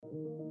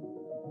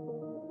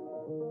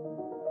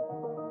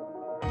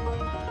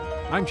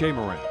I'm Jay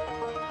Moran.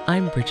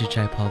 I'm Bridget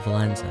Jaipal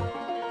Valenza.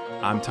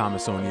 I'm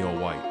Thomas O'Neill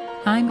White.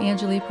 I'm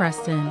Angela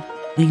Preston.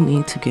 We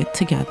need to get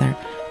together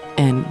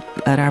and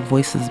let our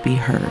voices be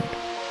heard.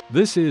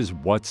 This is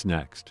What's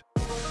Next,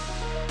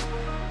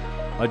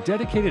 a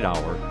dedicated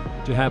hour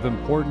to have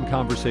important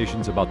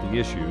conversations about the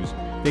issues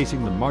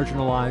facing the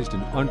marginalized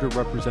and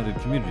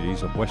underrepresented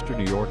communities of Western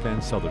New York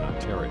and Southern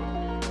Ontario.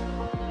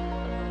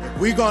 If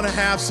we're going to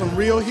have some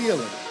real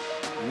healing,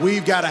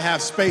 we've got to have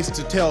space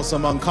to tell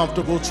some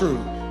uncomfortable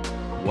truth.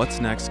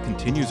 What's Next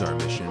continues our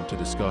mission to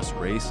discuss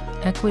race,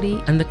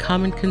 equity, and the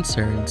common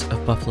concerns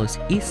of Buffalo's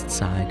East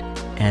Side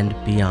and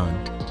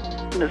beyond.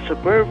 In the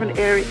suburban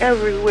area,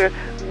 everywhere,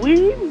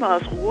 we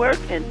must work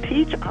and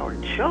teach our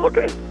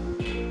children.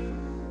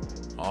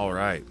 All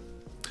right.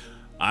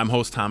 I'm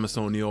host Thomas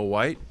O'Neill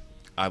White.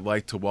 I'd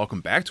like to welcome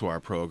back to our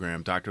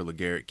program Dr.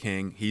 LaGarrett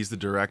King. He's the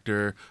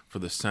director for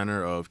the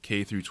Center of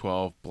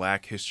K-12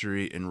 Black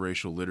History and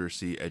Racial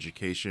Literacy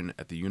Education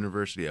at the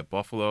University at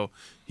Buffalo.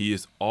 He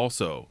is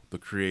also the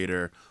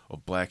creator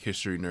of Black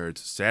History Nerds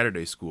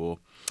Saturday School.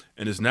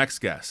 And his next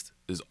guest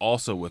is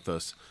also with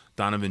us,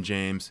 Dawnavyn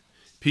James,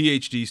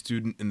 PhD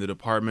student in the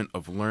Department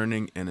of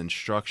Learning and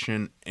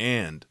Instruction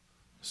and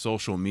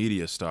social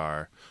media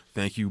star.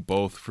 Thank you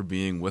both for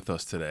being with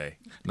us today.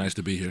 Nice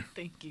to be here.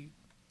 Thank you.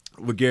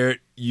 LaGarrett,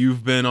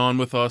 you've been on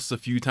with us a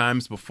few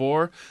times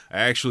before. I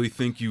actually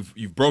think you've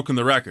broken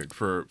the record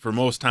for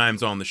most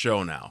times on the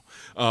show now.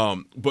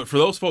 But for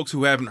those folks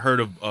who haven't heard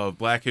of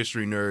Black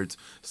History Nerds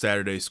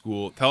Saturday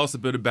School, tell us a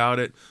bit about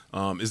it.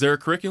 Is there a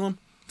curriculum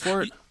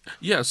for it?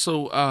 Yeah,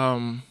 so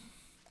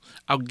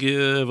I'll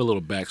give a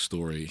little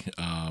backstory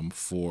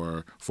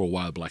for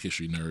why Black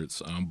History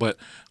Nerds.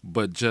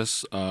 But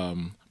just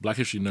Black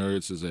History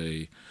Nerds is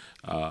a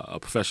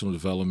professional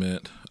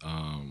development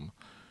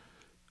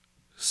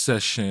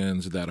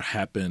sessions that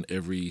happen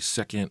every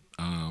second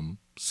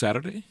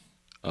Saturday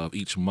of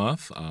each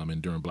month, and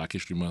during Black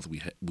History Month,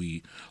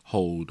 we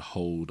hold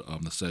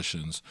the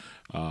sessions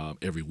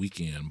every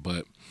weekend.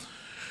 But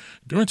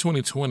during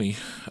 2020,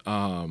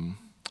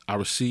 I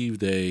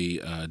received a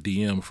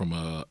DM from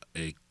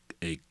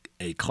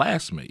a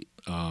classmate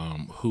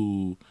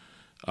who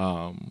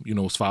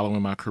was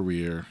following my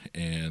career,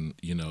 and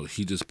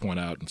he just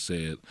pointed out and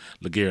said,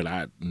 "LaGarrett,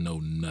 I know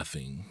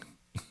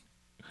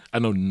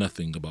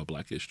nothing about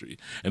Black history."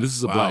 And this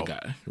is a Black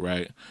guy,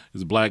 right?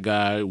 He's a Black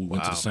guy. We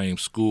went to the same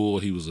school.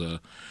 He was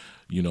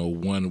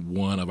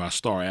one of our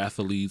star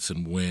athletes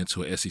and went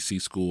to a SEC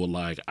school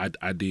like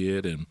I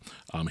did. And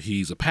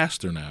he's a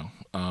pastor now.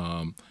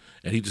 And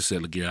he just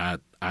said, "LaGarrett,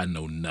 I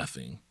know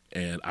nothing.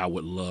 And I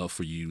would love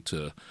for you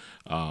to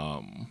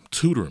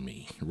tutor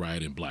me,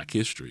 right, in Black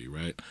history,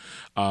 right?"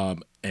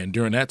 And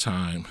during that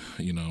time,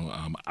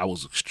 I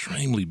was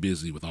extremely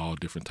busy with all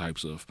different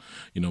types of,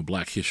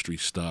 Black history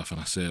stuff. And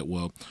I said,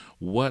 well,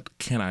 what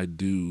can I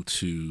do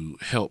to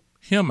help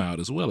him out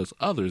as well as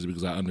others,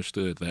 because I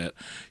understood that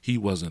he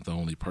wasn't the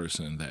only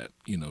person that,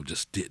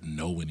 just didn't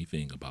know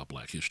anything about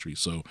Black history.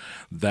 So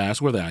that's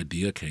where the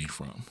idea came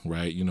from,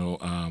 right?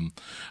 I'm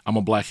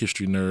a Black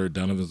history nerd.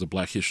 Dawnavyn's a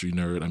Black history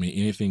nerd. I mean,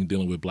 anything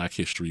dealing with Black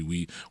history,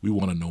 we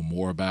want to know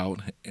more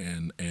about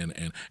and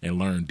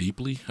learn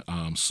deeply.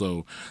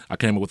 So I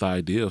came up with the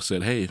idea of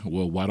said, hey,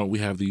 well, why don't we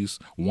have these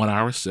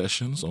 1-hour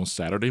sessions on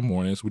Saturday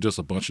mornings? We're just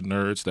a bunch of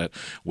nerds that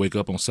wake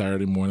up on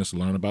Saturday mornings to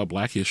learn about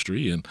Black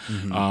history, and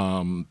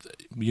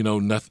you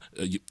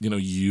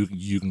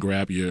can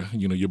grab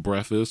your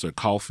breakfast or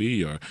coffee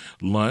or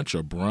lunch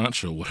or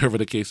brunch or whatever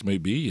the case may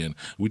be, and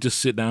we just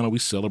sit down and we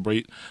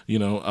celebrate,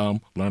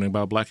 learning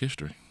about Black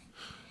history.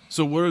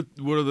 So what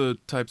are the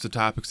types of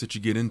topics that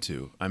you get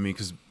into? I mean,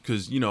 because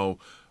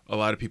a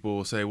lot of people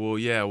will say,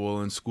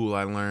 well, in school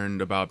I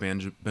learned about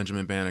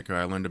Benjamin Banneker,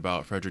 I learned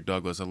about Frederick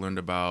Douglass, I learned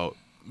about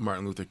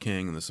Martin Luther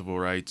King and the Civil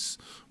Rights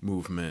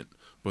Movement,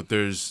 but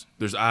there's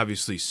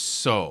obviously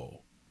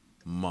so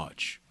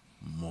much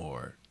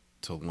more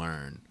to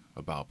learn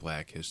about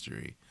Black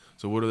history.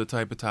 So what are the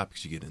type of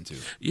topics you get into?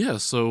 Yeah,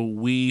 so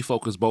we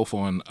focus both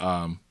on,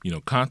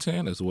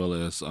 content as well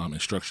as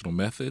instructional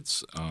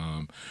methods,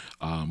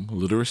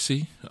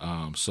 literacy.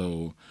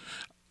 So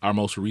our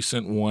most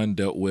recent one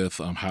dealt with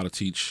how to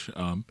teach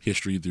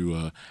history through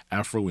a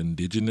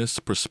Afro-Indigenous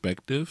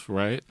perspective,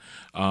 right?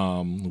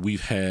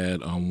 We've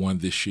had one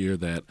this year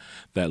that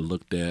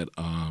looked at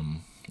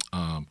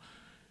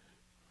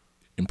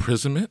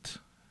imprisonment,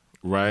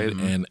 right?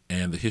 Mm-hmm.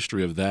 And the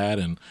history of that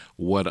and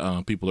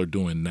what people are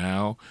doing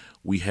now.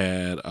 We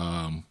had,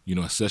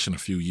 a session a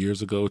few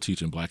years ago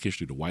teaching Black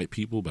history to white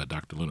people by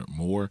Dr. Leonard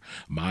Moore,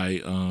 my,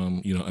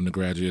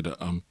 undergraduate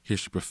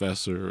history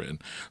professor. And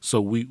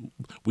so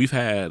we've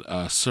had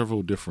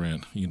several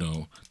different,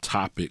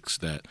 topics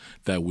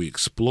that we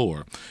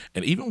explore.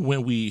 And even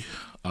when we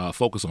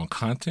focus on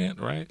content,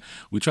 right,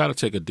 we try to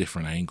take a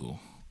different angle,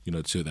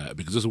 to that,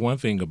 because there's one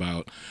thing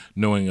about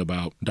knowing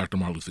about Dr.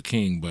 Martin Luther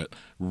King, but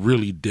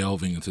really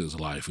delving into his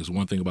life. There's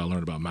one thing about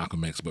learning about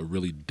Malcolm X, but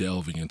really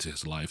delving into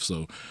his life.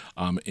 So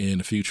in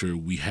the future,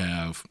 we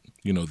have,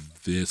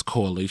 this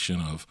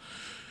coalition of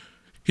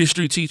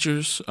history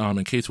teachers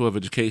in K-12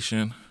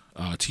 education,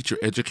 teacher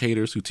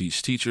educators who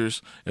teach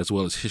teachers, as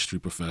well as history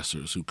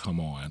professors who come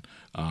on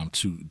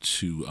to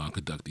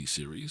conduct these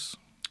series.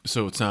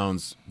 So it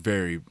sounds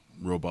very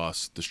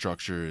robust. The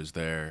structure is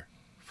there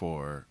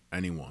for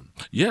anyone.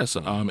 Yes,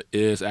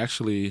 it's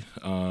actually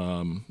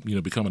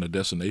becoming a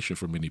destination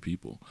for many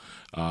people.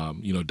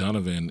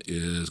 Donovan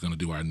is going to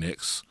do our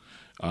next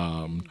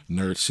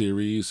nerd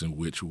series, in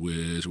which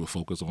will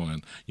focus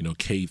on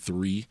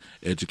K-3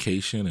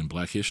 education and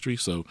Black history.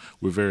 So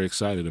we're very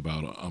excited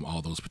about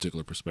all those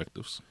particular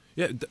perspectives.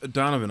 Yeah,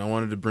 Donovan, I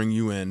wanted to bring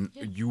you in.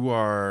 Yeah.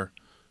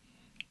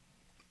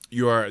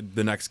 You are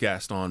the next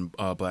guest on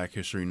Black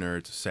History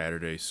Nerds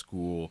Saturday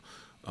School.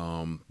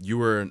 You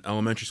were an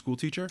elementary school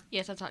teacher?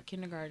 Yes, I taught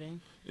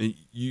kindergarten. And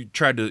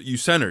you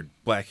centered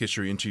Black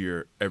history into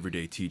your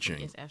everyday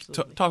teaching. Yes,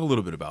 absolutely. Talk a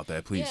little bit about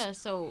that, please. Yeah,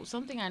 so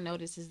something I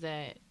noticed is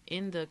that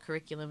in the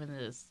curriculum and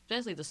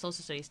especially the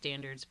social studies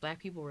standards, Black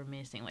people were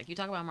missing. Like, you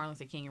talk about Martin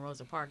Luther King and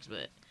Rosa Parks,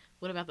 but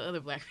what about the other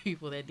Black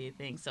people that did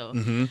things? So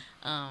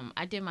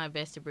I did my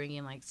best to bring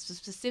in, like,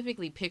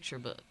 specifically picture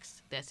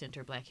books that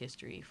center Black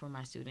history for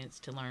my students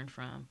to learn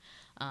from,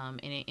 and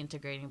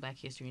integrating Black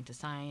history into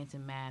science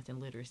and math and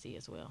literacy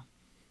as well.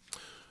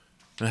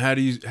 And how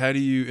do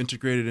you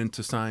integrate it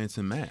into science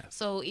and math?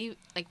 So,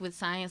 like with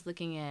science,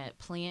 looking at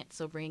plants,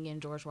 so bringing in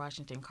George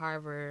Washington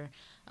Carver,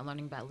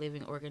 learning about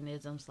living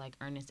organisms like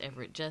Ernest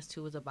Everett Just,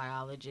 who was a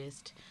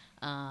biologist.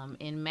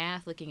 In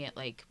math, looking at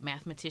like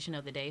mathematician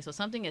of the day. So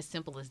something as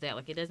simple as that.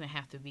 Like, it doesn't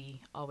have to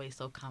be always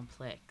so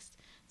complex.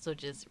 So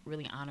just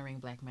really honoring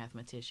Black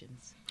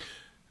mathematicians.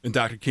 And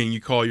Dr. King,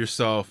 you call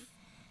yourself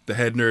the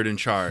head nerd in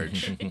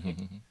charge.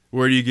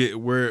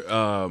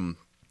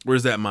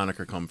 Where's that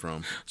moniker come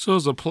from? So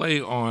it's a play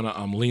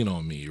on Lean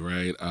On Me,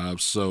 right?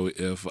 So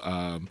if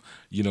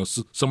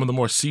some of the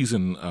more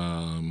seasoned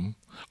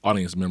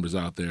audience members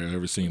out there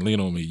ever seen Lean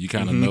On Me, you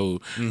kind of know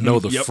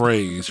the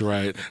phrase,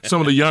 right?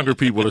 Some of the younger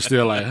people are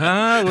still like,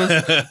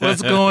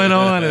 what's going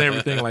on and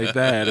everything like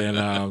that.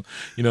 And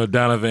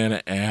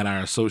Donovan and our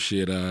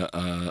associate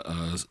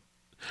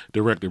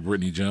director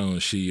Brittany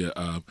Jones,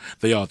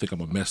 they all think I'm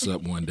gonna mess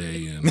up one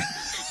day and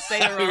say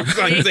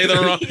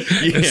the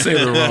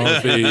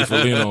wrong thing for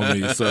Lean On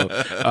Me. So,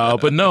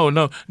 but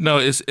no,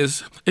 it's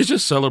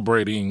just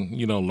celebrating,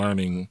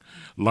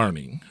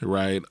 learning,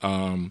 right?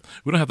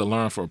 We don't have to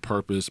learn for a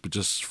purpose, but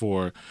just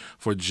for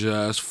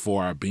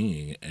our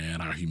being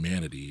and our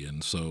humanity.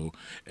 And so,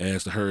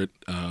 as the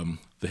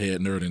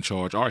head nerd in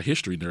charge, our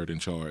history nerd in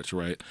charge,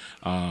 right?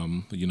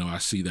 I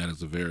see that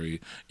as a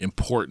very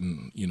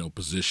important,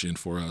 position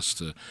for us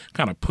to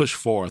kind of push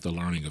forward the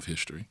learning of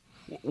history.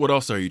 What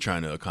else are you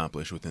trying to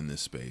accomplish within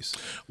this space?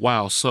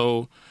 Wow.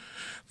 So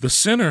the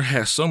center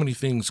has so many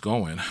things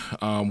going.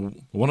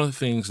 One of the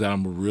things that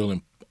I'm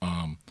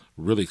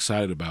really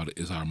excited about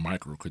is our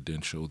micro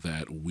credential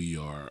that we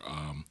are,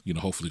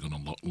 hopefully going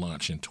to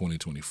launch in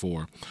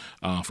 2024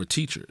 for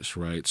teachers,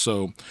 right?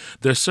 So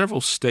there's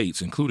several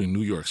states, including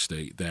New York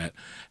State, that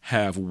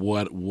have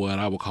what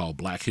I would call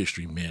Black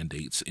history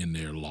mandates in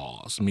their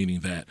laws,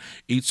 meaning that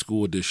each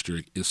school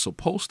district is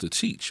supposed to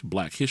teach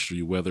Black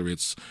history, whether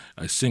it's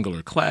a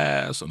singular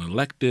class, an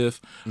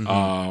elective,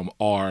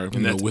 or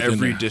that's within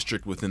every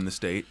district within the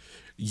state.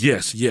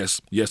 Yes.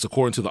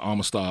 According to the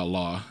Amistad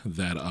law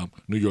that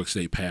New York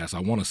State passed, I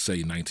want to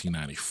say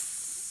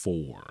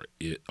 1994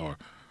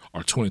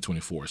 or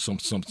 2024,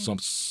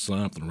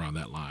 something around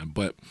that line.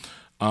 But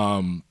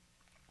the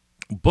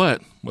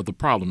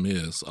problem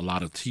is a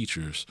lot of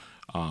teachers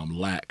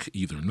lack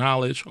either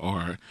knowledge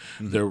or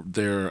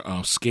they're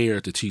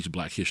scared to teach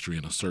Black history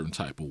in a certain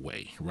type of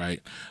way,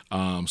 right?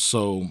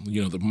 So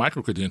the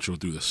micro-credential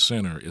through the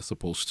center is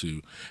supposed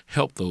to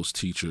help those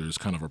teachers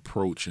kind of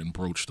approach and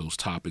broach those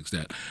topics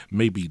that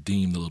may be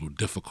deemed a little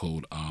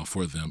difficult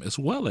for them, as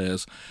well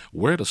as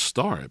where to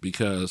start,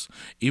 because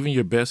even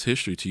your best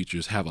history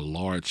teachers have a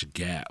large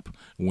gap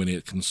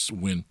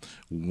concerning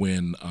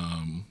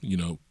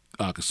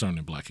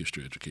Black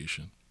history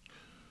education.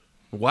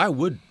 Why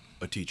would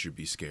a teacher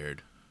be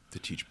scared to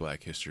teach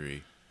Black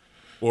history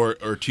or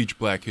teach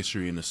Black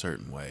history in a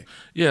certain way?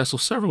 Yeah, so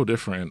several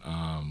different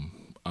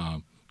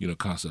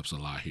concepts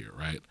lie here,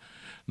 right?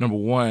 Number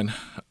one,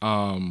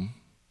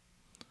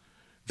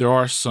 there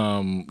are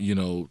some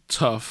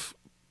tough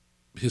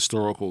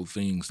historical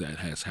things that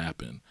has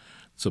happened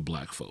to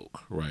Black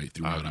folk, right,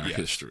 throughout our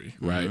history,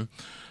 right?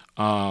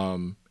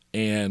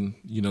 And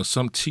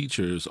some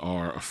teachers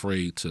are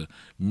afraid to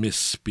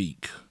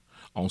misspeak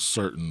on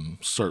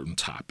certain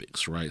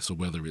topics, right? So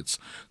whether it's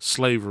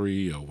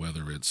slavery or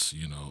whether it's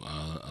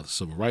a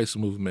civil rights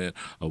movement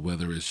or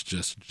whether it's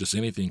just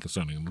anything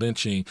concerning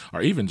lynching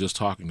or even just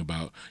talking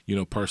about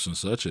persons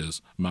such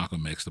as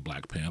Malcolm X, the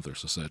Black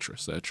Panthers, et cetera, et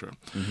cetera.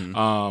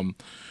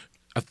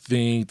 I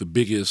think the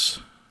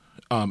biggest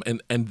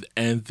and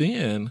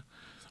then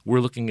we're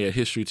looking at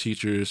history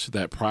teachers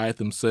that pride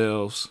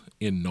themselves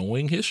in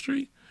knowing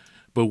history.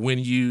 But when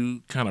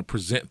you kind of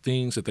present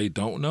things that they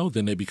don't know,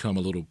 then they become a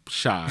little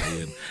shy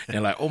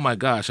and like, oh my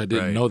gosh, I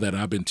didn't know that.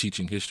 I've been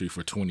teaching history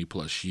for 20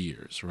 plus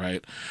years,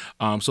 right?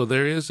 So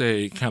there is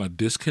a kind of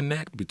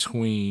disconnect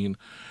between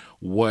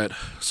what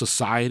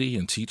society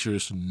and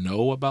teachers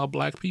know about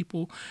Black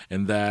people,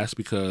 and that's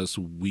because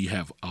we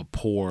have a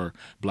poor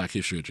Black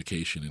history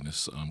education in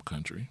this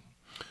country.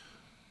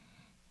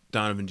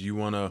 Donovan, do you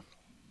want to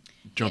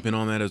jump in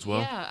on that as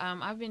well? Yeah,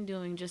 I've been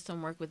doing just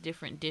some work with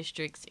different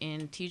districts,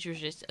 and teachers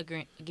just,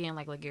 again,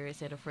 like LaGarrett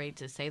said, afraid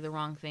to say the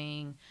wrong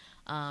thing,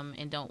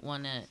 and don't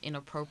want to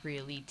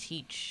inappropriately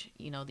teach,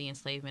 the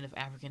enslavement of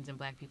Africans and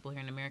Black people here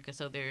in America.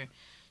 So they're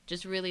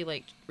just really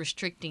like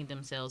restricting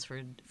themselves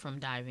from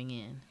diving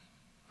in.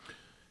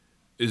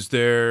 Is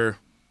there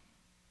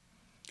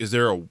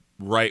a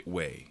right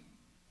way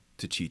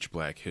to teach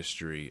Black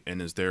history, and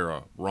is there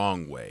a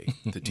wrong way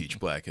to teach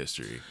Black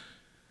history?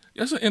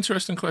 That's an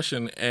interesting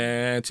question,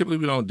 and typically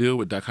we don't deal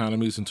with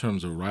dichotomies in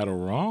terms of right or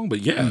wrong,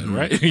 but yeah,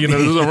 right?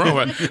 There's a wrong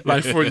way.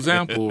 Like, for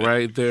example,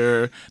 right,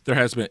 there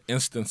has been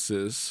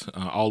instances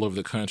all over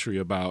the country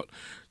about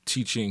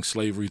teaching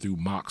slavery through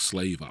mock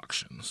slave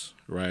auctions,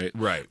 right?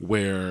 Right.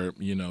 Where,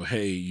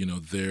 hey,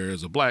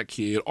 there's a Black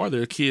kid, or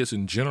there are kids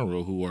in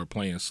general who are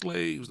playing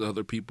slaves. The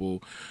other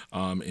people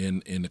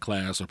in the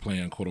class are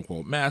playing quote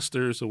unquote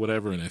masters or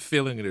whatever, and they're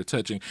feeling and they're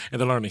touching, and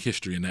they're learning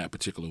history in that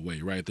particular way,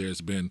 right?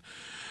 There's been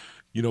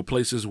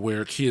places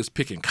where kids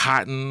picking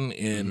cotton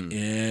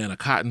in a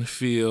cotton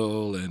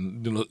field,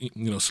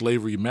 and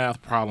slavery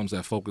math problems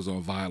that focus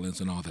on violence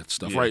and all that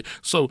stuff, right?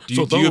 So, do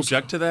you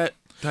object to that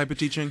type of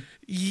teaching?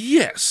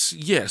 Yes,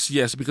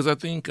 because I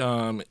think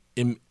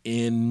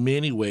in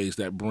many ways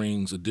that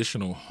brings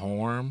additional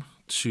harm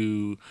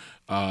to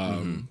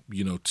Black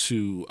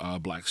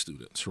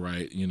students,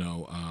 right?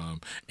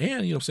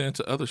 And saying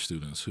to other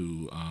students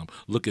who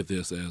look at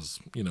this as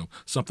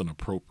something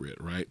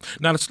appropriate, right?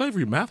 Now, the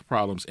slavery math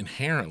problems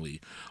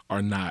inherently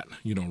are not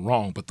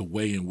wrong, but the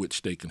way in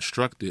which they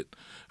constructed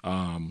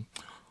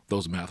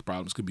those math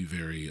problems could be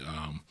very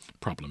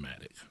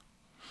problematic.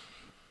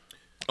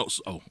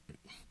 Oh,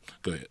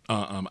 go ahead.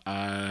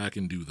 I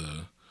can do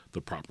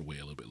the proper way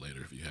a little bit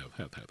later if you have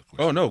the question.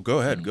 Oh no,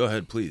 go ahead. Go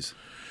ahead, please.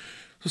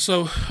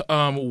 So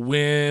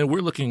when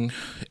we're looking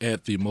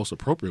at the most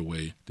appropriate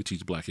way to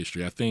teach Black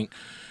history, I think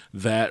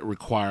that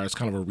requires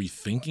kind of a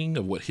rethinking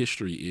of what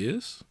history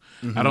is.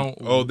 I don't.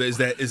 Oh, is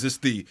this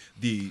the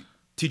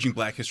teaching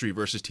Black history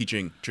versus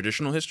teaching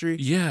traditional history?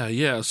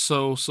 Yeah.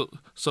 So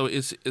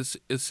it's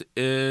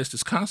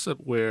this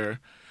concept where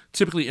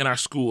typically in our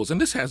schools,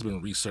 and this has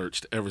been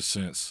researched ever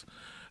since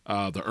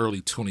the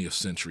early 20th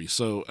century.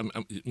 So,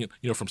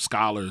 from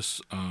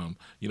scholars,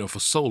 for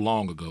so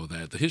long ago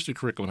that the history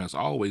curriculum has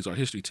always, our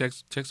history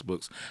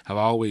textbooks have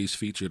always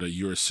featured a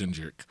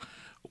Eurocentric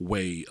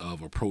way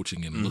of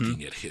approaching and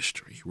looking at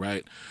history,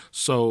 right?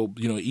 So,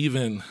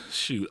 even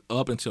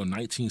up until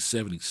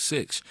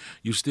 1976,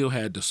 you still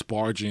had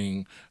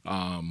disparaging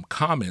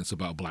comments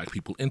about Black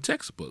people in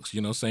textbooks,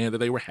 saying that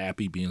they were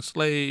happy being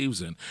slaves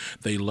and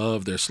they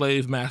loved their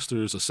slave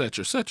masters, et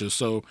cetera, et cetera.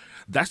 So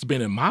that's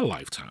been in my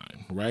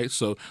lifetime, right?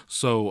 So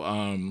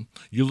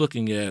you're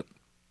looking at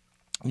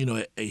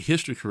a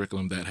history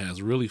curriculum that has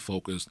really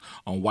focused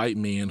on white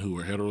men who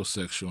are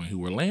heterosexual and who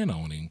were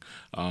land-owning,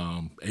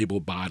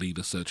 able-bodied,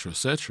 et cetera, et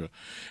cetera.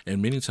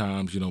 And many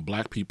times,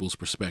 Black people's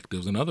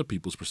perspectives and other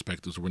people's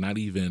perspectives were not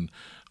even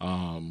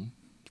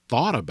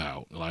thought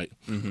about, like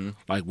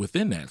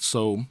within that.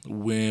 So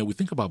when we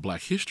think about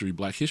Black history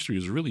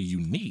is really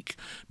unique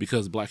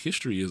because Black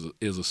history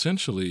is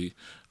essentially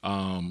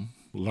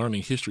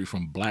learning history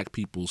from Black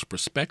people's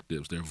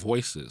perspectives, their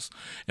voices,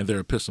 and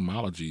their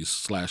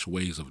epistemologies /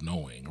 ways of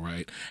knowing,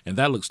 right? And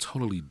that looks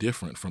totally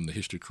different from the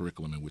history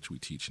curriculum in which we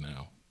teach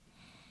now.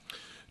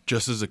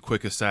 Just as a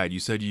quick aside, you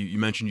said you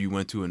mentioned you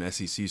went to an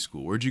SEC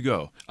school. Where'd you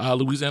go?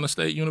 Louisiana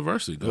State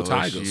University. Go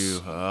Tigers.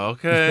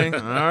 Okay.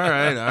 All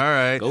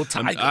right. Go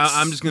Tigers.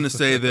 I'm just going to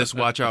say this.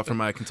 Watch out for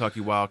my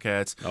Kentucky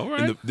Wildcats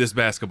in this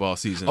basketball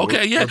season.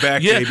 Okay, We're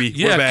back, baby.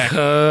 Yeah, we're back.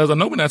 Because I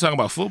know we're not talking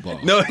about football.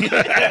 No, we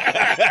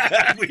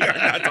are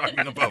not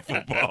talking about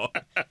football.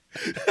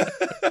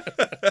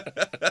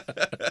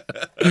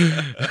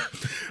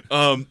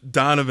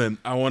 Donovan,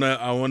 I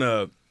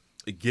wanna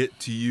get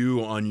to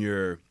you on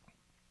your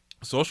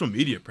social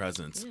media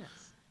presence. Yes.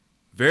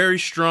 Very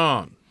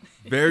strong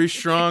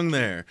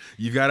there.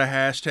 You've got a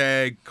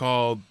hashtag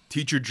called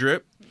Teacher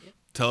Drip. Yep.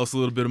 Tell us a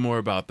little bit more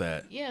about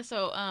that. Yeah,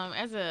 so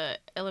as a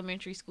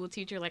elementary school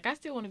teacher, I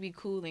still want to be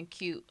cool and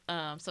cute.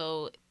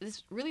 So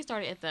this really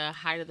started at the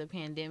height of the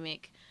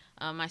pandemic.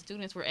 My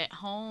students were at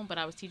home, but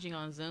I was teaching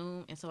on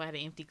Zoom, and so I had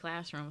an empty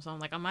classroom. So I'm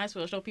like, I might as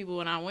well show people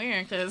what I'm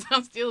wearing because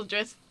I'm still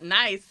dressed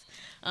nice,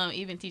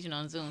 even teaching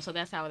on Zoom. So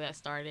that's how that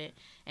started.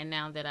 And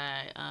now that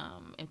I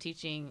am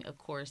teaching a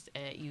course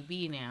at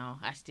UB now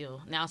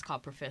it's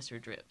called Professor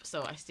Drip.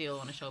 So I still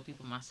want to show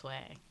people my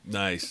swag.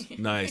 Nice.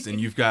 And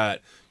you've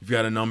got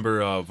a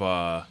number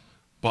of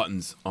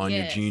buttons on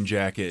your jean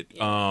jacket.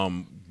 Yeah.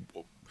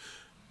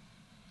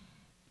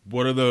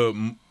 What are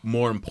the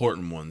more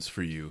important ones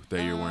for you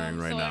that you're wearing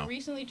right now? I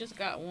recently just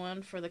got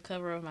one for the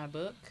cover of my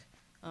book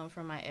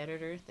from my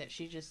editor that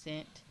she just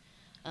sent.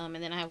 And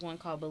then I have one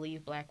called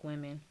Believe Black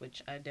Women,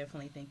 which I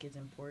definitely think is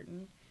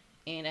important.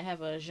 And I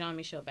have a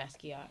Jean-Michel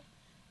Basquiat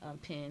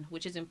pen,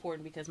 which is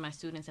important because my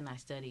students and I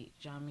studied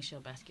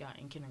Jean-Michel Basquiat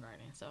in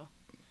kindergarten. So.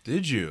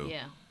 Did you?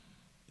 Yeah.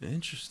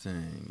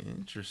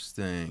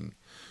 Interesting.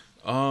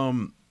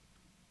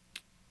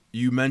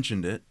 You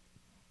mentioned it.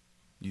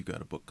 You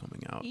got a book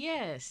coming out.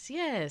 Yes.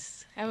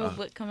 I have a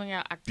book coming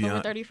out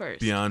October 31st.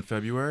 Beyond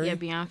February? Yeah,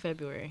 Beyond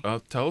February.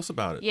 Tell us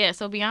about it. Yeah,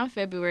 so Beyond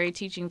February,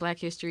 teaching Black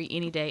history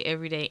any day,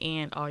 every day,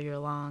 and all year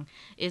long,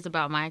 is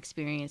about my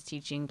experience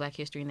teaching Black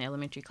history in the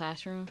elementary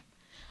classroom.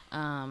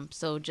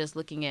 So just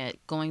looking at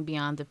going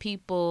beyond the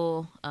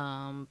people,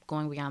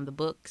 going beyond the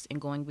books,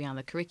 and going beyond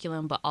the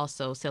curriculum, but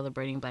also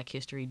celebrating Black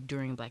history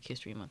during Black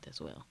History Month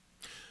as well.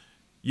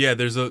 Yeah,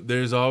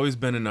 there's always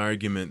been an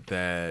argument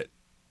that,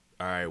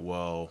 all right,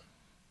 well,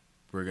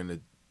 we're gonna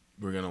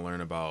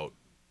learn about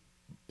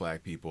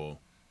Black people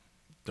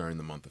during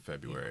the month of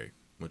February,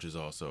 which is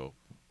also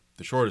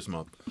the shortest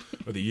month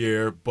of the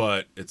year,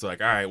 but it's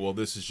like, all right, well,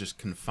 this is just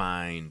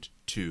confined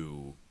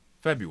to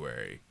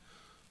February.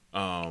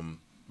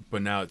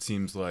 But now it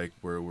seems like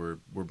we're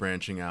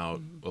branching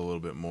out a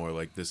little bit more.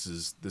 Like this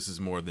is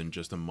more than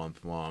just a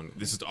month long.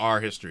 This is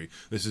our history.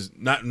 This is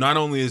not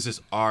only is this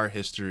our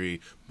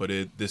history, but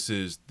this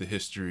is the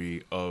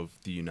history of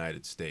the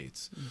United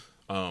States.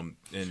 And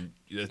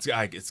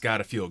it's got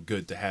to feel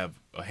good to have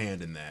a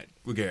hand in that.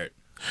 LaGarrett.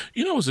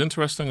 You know what's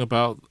interesting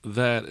about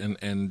that,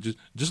 and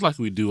just like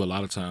we do a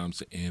lot of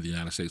times in the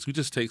United States, we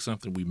just take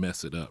something, we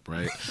mess it up,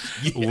 right?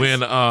 Yes.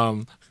 When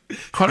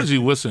Carter G.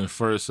 Woodson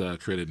first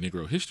created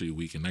Negro History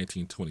Week in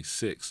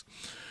 1926,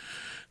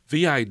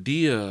 the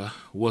idea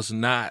was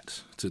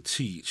not to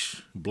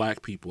teach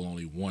Black people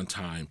only one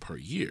time per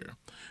year.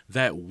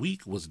 That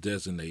week was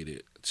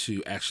designated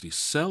to actually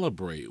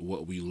celebrate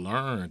what we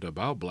learned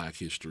about Black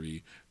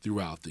history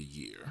throughout the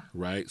year,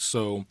 right?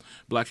 So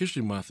Black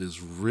History Month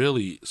is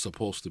really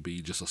supposed to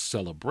be just a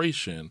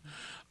celebration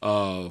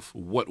of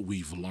what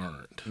we've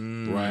learned,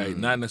 right?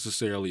 Not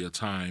necessarily a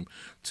time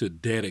to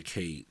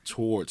dedicate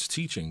towards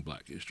teaching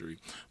Black history,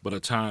 but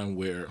a time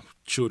where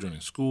children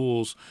in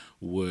schools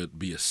would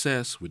be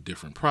assessed with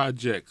different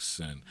projects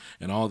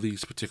and all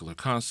these particular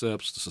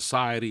concepts. The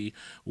society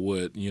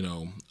would,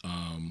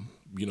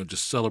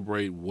 just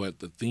celebrate what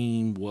the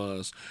theme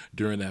was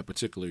during that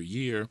particular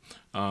year.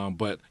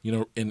 But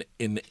in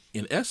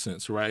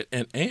essence, right,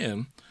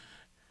 and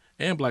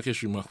Black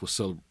History Month was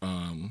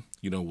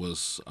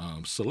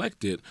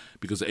selected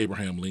because of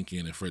Abraham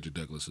Lincoln and Frederick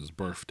Douglass's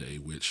birthday,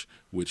 which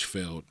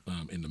fell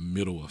in the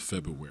middle of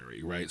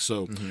February, right?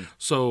 So,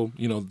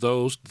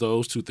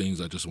 those two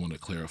things I just want to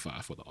clarify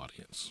for the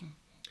audience.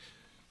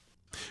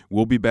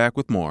 We'll be back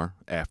with more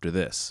after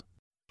this.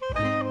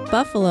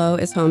 Buffalo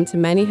is home to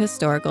many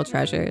historical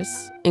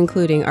treasures,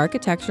 including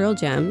architectural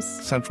gems.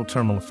 Central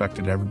Terminal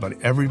affected everybody.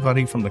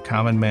 Everybody from the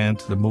common man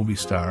to the movie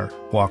star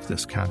walked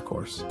this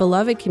concourse.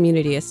 Beloved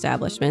community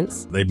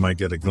establishments. They might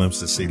get a glimpse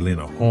to see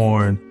Lena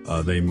Horne.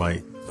 They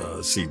might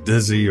see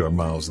Dizzy or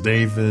Miles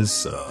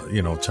Davis,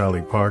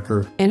 Charlie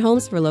Parker. And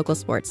homes for local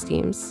sports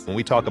teams. When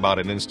we talk about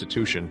an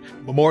institution,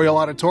 Memorial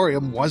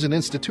Auditorium was an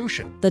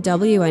institution. The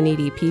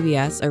WNED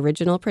PBS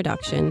original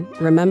production,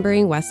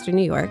 Remembering Western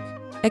New York,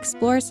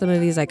 explores some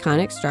of these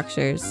iconic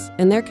structures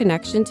and their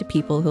connection to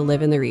people who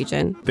live in the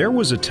region. There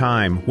was a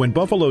time when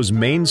Buffalo's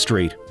Main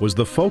Street was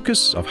the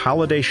focus of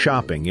holiday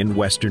shopping in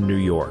Western New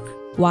York.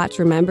 Watch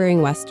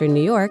Remembering Western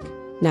New York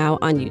now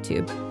on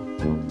YouTube.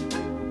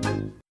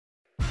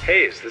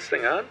 Hey, is this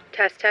thing on?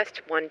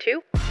 Test, 1,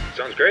 2.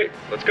 Sounds great.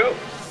 Let's go.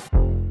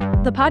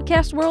 The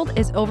podcast world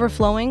is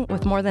overflowing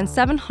with more than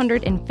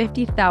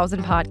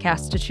 750,000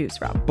 podcasts to choose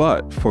from.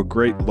 But for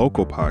great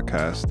local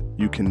podcasts,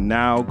 you can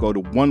now go to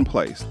one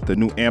place, the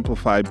new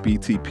Amplify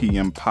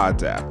BTPM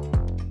Pods app.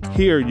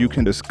 Here you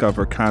can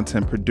discover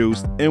content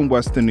produced in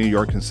Western New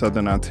York and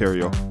Southern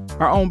Ontario,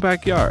 our own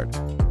backyard.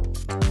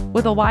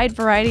 With a wide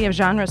variety of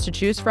genres to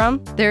choose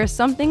from, there is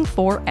something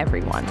for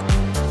everyone.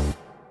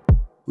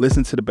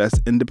 Listen to the best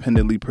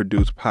independently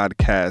produced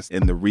podcasts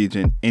in the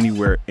region,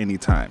 anywhere,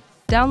 anytime.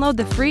 Download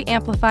the free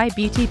Amplify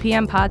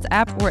BTPM Pods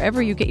app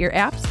wherever you get your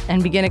apps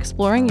and begin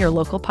exploring your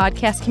local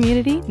podcast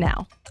community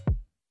now.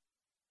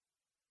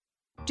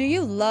 Do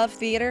you love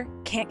theater?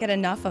 Can't get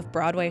enough of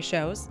Broadway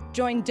shows?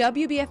 Join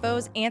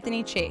WBFO's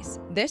Anthony Chase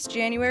this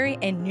January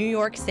in New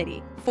York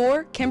City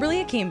for Kimberly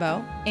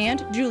Akimbo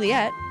and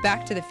Juliet,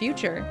 Back to the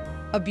Future,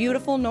 A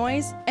Beautiful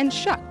Noise, and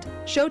Shucked.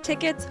 Show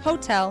tickets,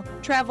 hotel,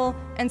 travel,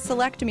 and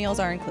select meals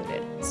are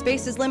included.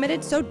 Space is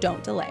limited, so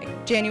don't delay.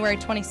 January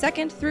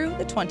 22nd through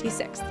the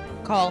 26th.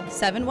 Call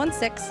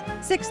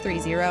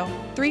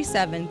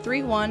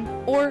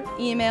 716-630-3731 or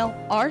email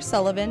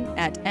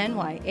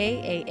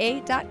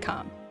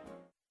rsullivan@nyaaa.com.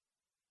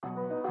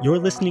 You're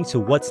listening to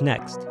What's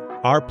Next,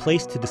 our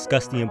place to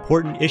discuss the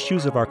important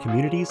issues of our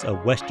communities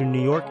of Western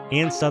New York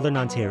and Southern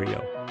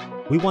Ontario.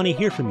 We want to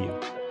hear from you.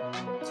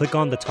 Click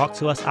on the Talk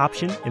to Us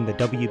option in the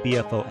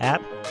WBFO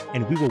app,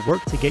 and we will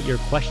work to get your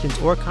questions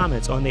or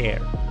comments on the air.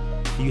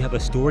 Do you have a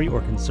story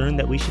or concern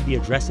that we should be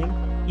addressing?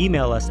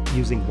 Email us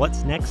using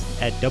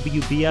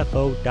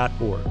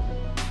whatsnext@wbfo.org.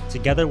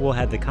 Together we'll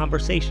have the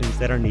conversations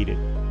that are needed.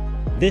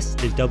 This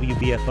is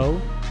WBFO,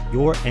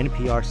 your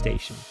NPR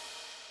station.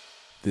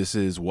 This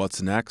is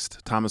What's Next.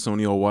 Thomas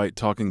O'Neill White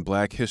talking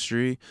Black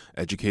history,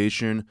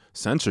 education,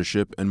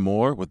 censorship, and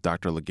more with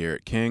Dr.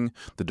 LaGarrett King,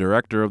 the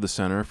director of the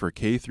Center for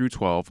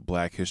K-12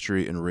 Black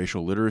History and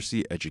Racial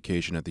Literacy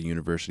Education at the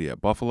University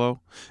at Buffalo,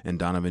 and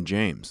Dawnavyn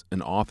James,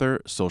 an author,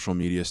 social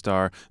media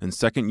star, and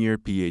second-year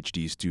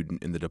PhD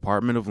student in the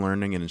Department of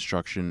Learning and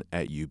Instruction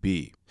at UB.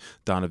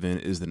 Dawnavyn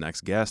is the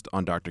next guest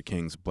on Dr.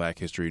 King's Black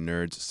History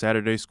Nerds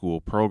Saturday School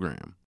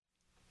program.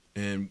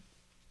 And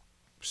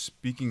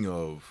speaking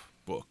of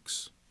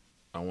books,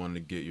 I wanted to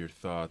get your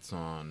thoughts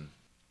on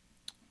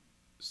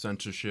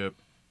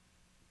censorship,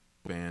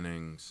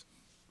 bannings.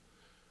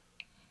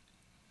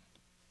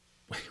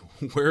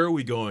 Where are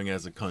we going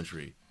as a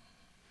country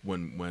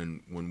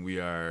when we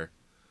are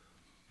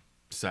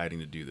deciding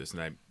to do this?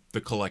 And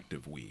the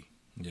collective we.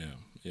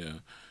 Yeah.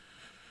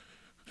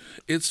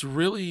 It's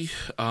really,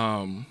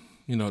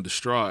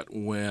 distraught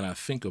when I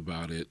think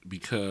about it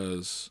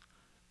because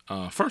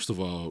first of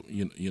all,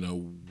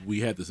 we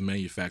had this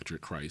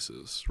manufactured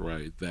crisis,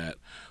 right, that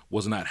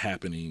was not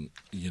happening,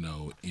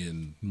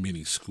 in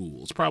many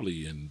schools,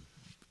 probably in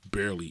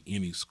barely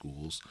any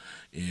schools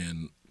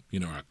in,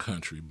 our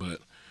country.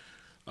 But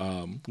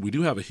we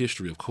do have a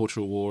history of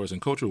cultural wars,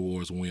 and cultural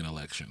wars win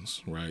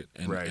elections, right?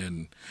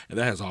 And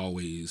that has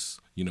always,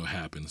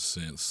 happened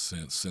since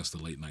the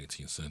late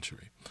 19th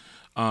century.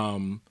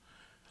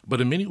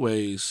 But in many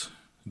ways,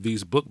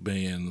 these book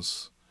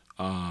bans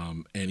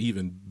and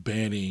even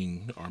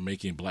banning or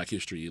making Black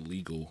history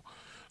illegal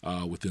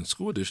within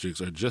school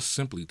districts are just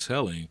simply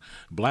telling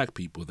Black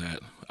people that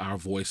our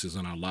voices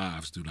and our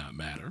lives do not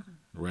matter,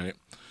 right?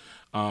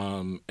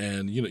 And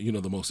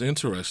the most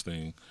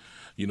interesting,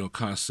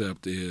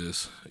 concept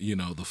is,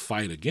 the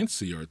fight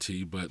against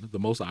CRT, but the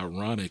most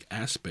ironic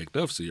aspect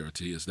of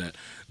CRT is that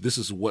this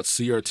is what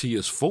CRT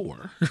is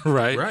for,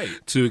 right? Right.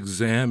 To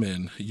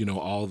examine,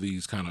 all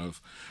these kind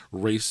of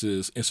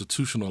racist,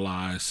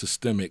 institutionalized,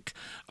 systemic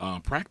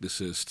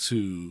practices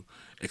to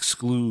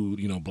exclude,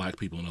 Black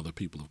people and other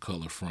people of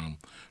color from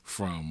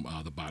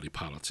the body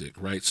politic,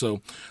 right?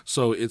 So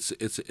it's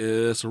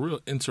a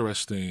real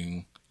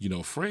interesting,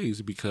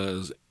 phrase,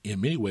 because in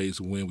many ways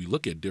when we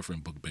look at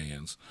different book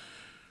bans,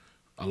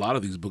 a lot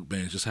of these book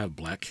bans just have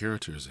Black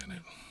characters in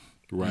it,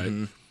 right?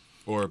 Mm-hmm.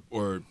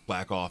 Or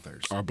Black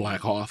authors. Or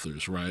Black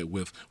authors, right?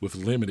 With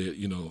limited,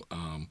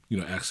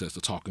 access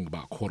to talking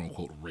about quote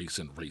unquote race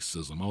and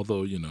racism.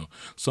 Although,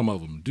 some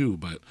of them do,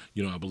 but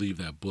I believe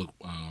that book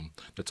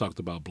that talked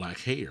about Black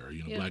hair,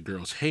 Black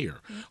girls'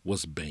 hair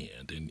was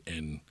banned,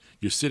 and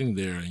you're sitting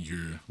there and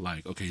you're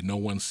like, okay, no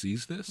one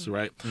sees this,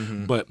 right?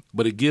 Mm-hmm. But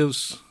it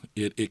gives.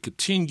 It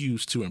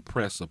continues to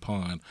impress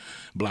upon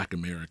Black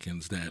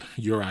Americans that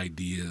your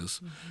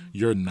ideas,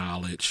 your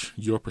knowledge,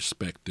 your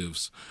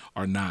perspectives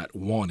are not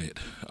wanted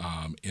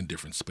in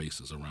different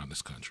spaces around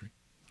this country.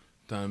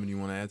 Dawnavyn, you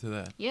want to add to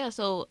that? Yeah,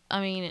 so,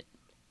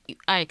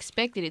 I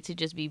expected it to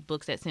just be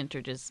books that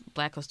center just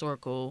Black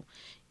historical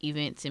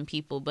events and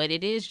people, but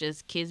it is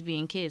just kids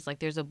being kids. Like,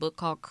 there's a book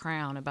called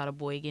Crown about a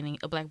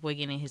Black boy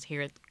getting his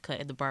hair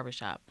cut at the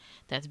barbershop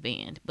that's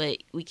banned. But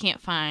we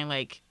can't find,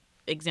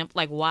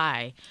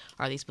 why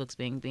are these books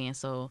being banned?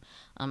 So,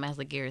 as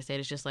LaGarrett said,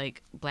 it's just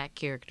like Black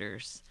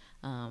characters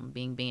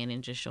being banned,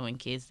 and just showing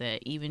kids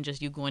that even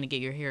just you going to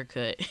get your hair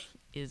cut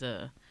is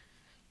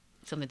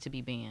something to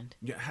be banned.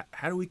 Yeah.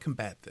 How do we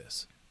combat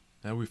this?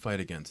 How do we fight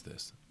against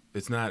this?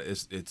 It's not.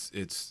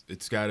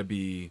 It's got to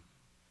be.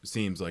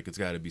 Seems like it's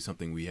got to be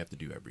something we have to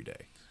do every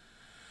day.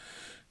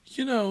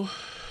 In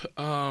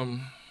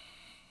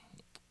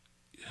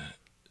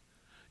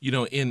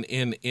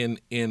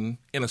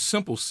a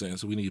simple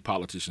sense, we need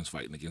politicians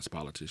fighting against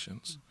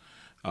politicians.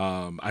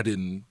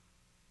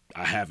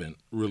 I haven't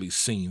really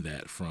seen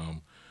that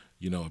from,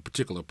 a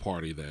particular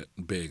party that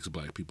begs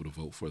Black people to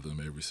vote for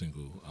them every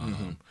single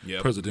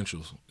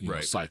presidential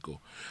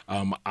cycle.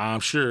 I'm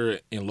sure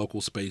in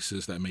local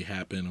spaces that may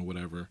happen or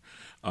whatever,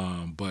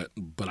 but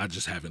I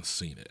just haven't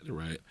seen it,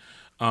 right?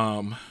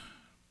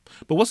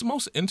 But what's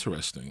most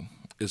interesting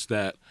is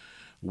that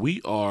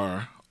we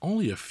are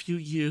only a few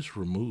years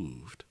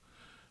removed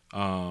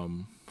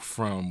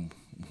from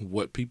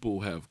what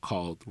people have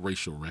called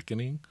racial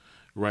reckoning,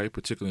 right?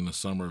 Particularly in the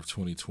summer of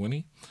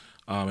 2020.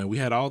 And we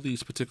had all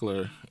these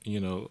particular,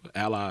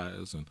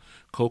 allies and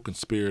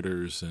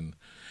co-conspirators. And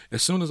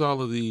as soon as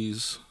all of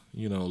these,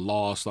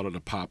 laws started to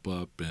pop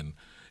up, and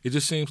it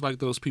just seems like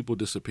those people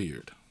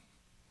disappeared.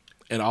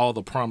 And all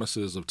the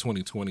promises of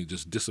 2020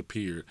 just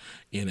disappeared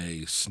in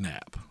a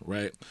snap,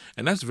 right?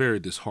 And that's very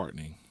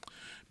disheartening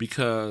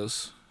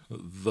because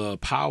the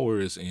power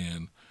is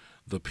in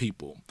the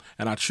people.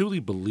 And I truly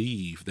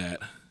believe that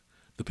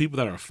the people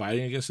that are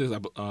fighting against this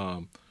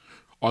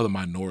are the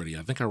minority.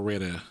 I think I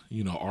read a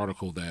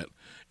article that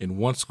in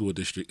one school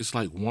district, it's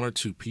like one or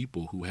two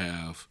people who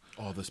have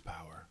all this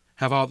power.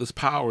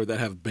 That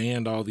have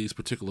banned all these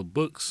particular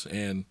books,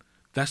 and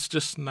that's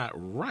just not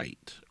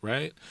right,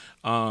 right?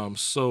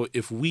 So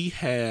if we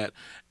had,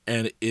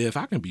 and if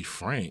I can be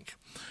frank,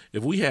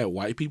 if we had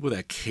white people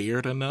that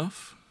cared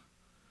enough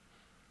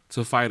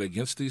to fight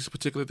against these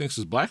particular things,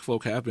 because Black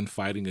folk have been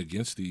fighting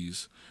against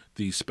these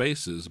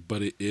spaces.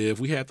 But if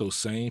we had those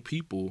same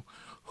people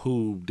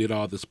who did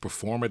all this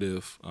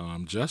performative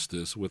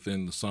justice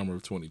within the summer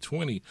of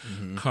 2020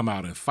 come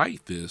out and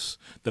fight this,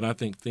 then I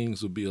think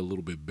things would be a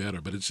little bit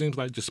better. But it seems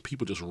like just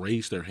people just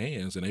raised their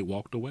hands and they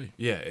walked away.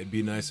 Yeah, it'd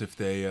be nice if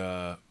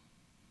they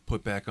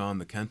put back on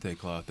the kente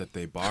cloth that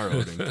they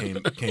borrowed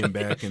and came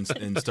back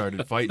and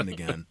started fighting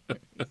again.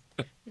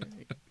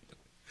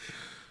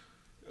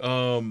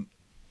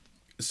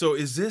 So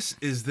is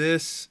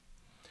this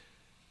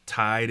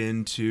tied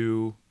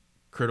into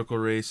critical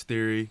race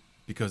theory?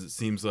 Because it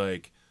seems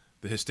like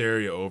the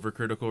hysteria over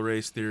critical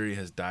race theory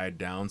has died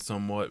down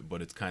somewhat,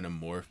 but it's kind of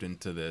morphed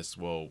into this,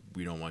 well,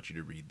 we don't want you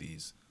to read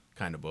these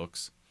kind of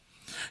books.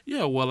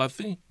 Yeah, well, I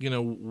think,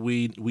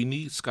 we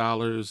need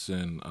scholars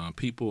and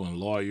people and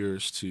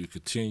lawyers to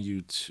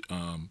continue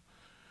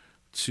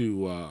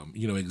to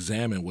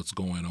examine what's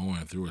going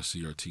on through a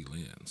CRT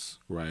lens,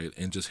 right?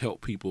 And just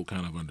help people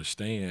kind of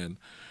understand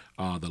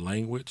the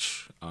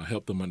language,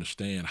 help them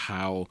understand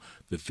how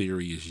the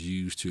theory is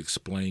used to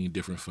explain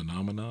different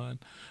phenomenon,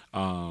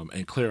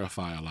 and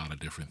clarify a lot of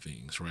different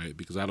things, right?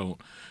 Because I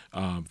don't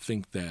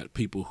think that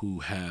people who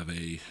have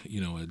a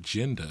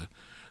agenda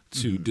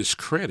to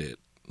discredit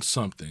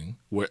something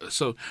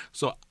so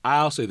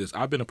I'll say this: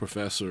 I've been a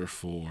professor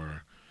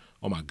for,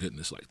 oh my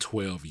goodness, like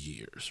 12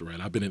 years,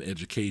 right? I've been in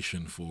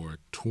education for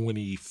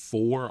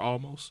 24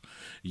 almost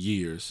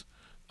years,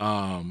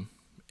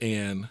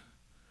 and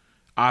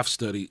I've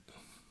studied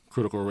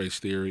critical race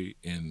theory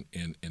in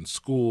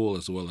school,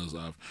 as well as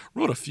I've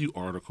wrote a few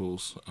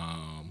articles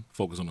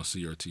focused on the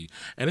CRT,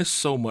 and it's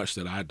so much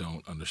that I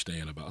don't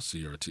understand about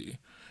CRT,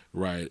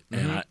 right?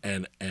 And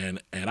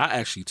I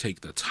actually take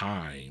the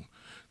time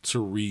to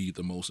read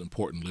the most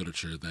important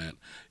literature that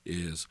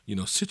is,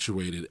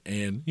 situated.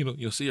 And,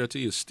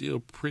 CRT is still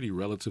pretty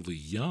relatively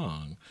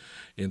young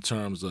in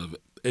terms of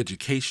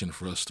education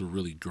for us to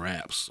really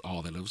grasp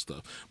all that other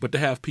stuff. But to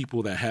have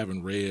people that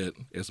haven't read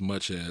as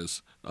much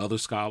as other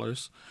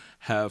scholars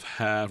have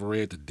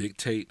read to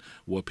dictate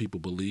what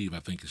people believe, I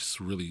think is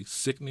really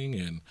sickening.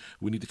 And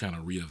we need to kind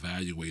of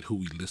reevaluate who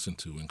we listen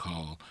to and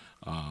call,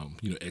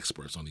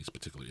 experts on these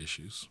particular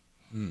issues.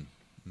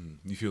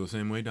 You feel the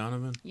same way,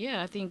 Donovan?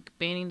 Yeah, I think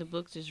banning the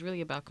books is really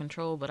about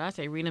control, but I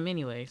say read them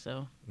anyway,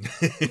 so.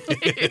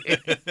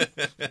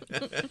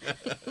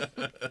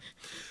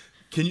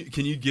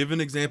 Can you give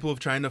an example of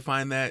trying to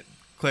find that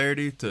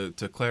clarity to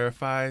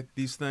clarify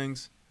these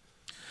things?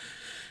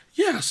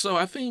 Yeah, so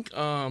I think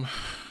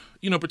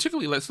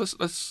particularly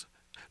let's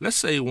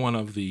say one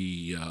of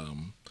the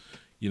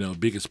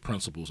biggest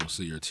principles of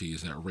CRT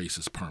is that race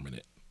is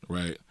permanent,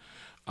 right?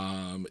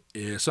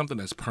 Is something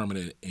that's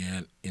permanent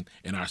in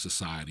our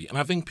society, and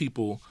I think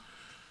people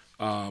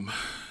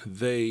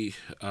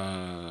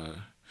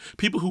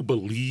people who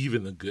believe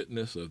in the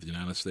goodness of the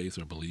United States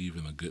or believe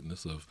in the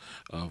goodness of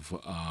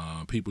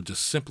people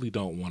just simply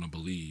don't want to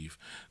believe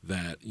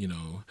that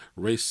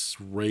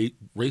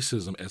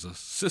racism as a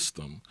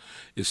system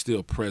is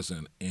still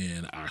present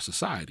in our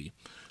society.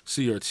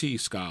 CRT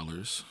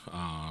scholars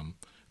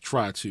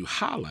try to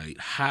highlight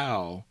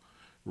how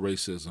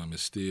racism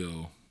is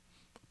still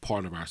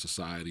part of our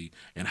society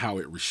and how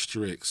it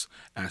restricts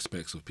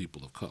aspects of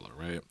people of color,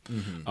 right?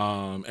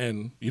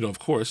 And of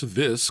course,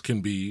 this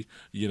can be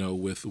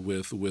with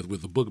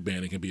the book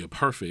ban, it can be a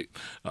perfect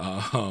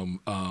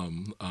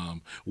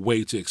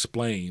way to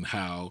explain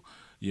how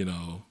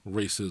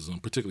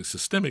racism, particularly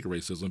systemic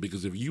racism,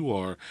 because if you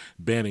are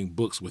banning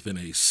books within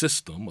a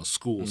system, a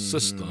school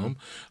system,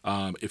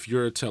 if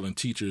you're telling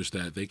teachers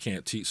that they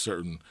can't teach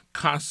certain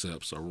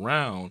concepts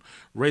around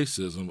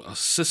racism, a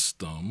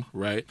system,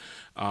 right?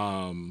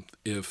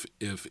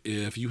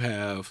 If you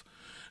have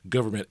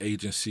government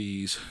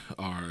agencies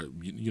are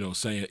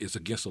saying it's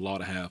against the law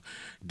to have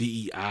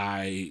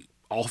DEI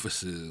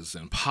offices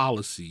and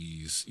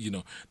policies,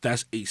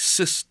 that's a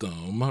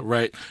system,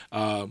 right?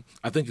 I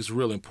think it's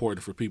real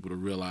important for people to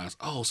realize,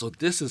 so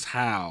this is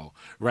how,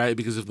 right?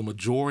 Because if the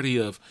majority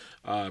of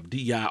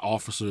DEI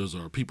officers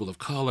are people of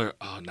color,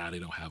 now they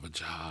don't have a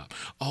job.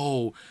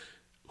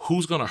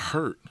 Who's going to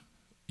hurt?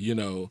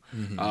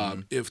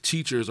 If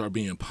teachers are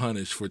being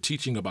punished for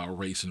teaching about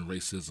race and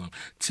racism,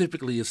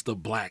 typically it's the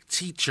black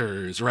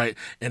teachers, right?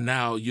 And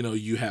now,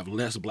 you have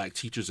less black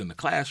teachers in the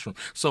classroom.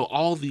 So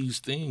all these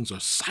things are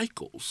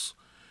cycles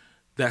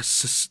that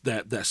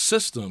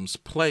systems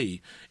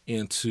play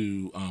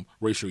into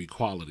racial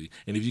equality.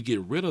 And if you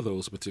get rid of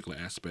those particular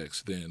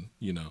aspects, then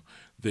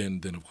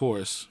of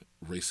course,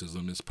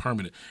 racism is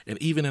permanent. And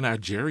even in our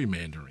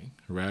gerrymandering,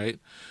 right?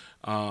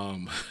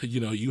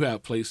 You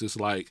have places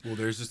like, well,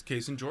 there's this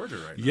case in Georgia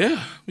right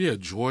now. Yeah,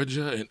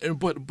 Georgia,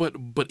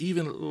 but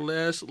even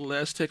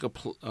let's take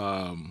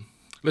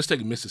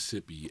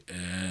Mississippi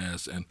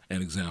as an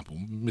example.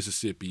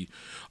 Mississippi,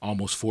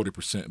 almost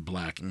 40%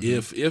 black.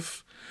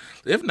 If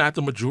not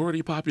the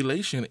majority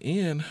population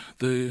in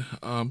the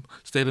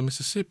state of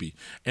Mississippi,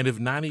 and if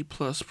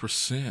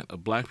 90+%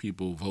 of black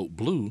people vote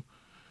blue,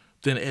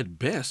 then at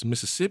best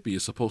Mississippi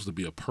is supposed to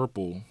be a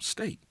purple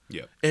state.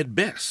 Yeah. At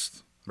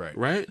best.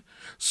 Right?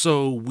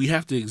 So we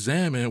have to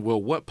examine,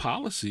 well, what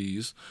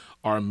policies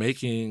are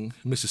making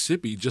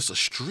Mississippi just a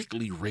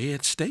strictly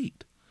red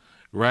state,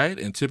 right?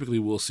 And typically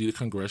we'll see the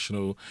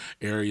congressional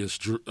areas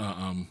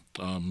drawn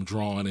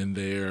in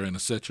there and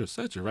et cetera,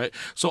 right?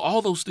 So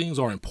all those things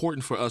are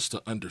important for us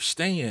to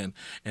understand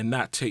and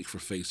not take for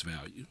face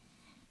value.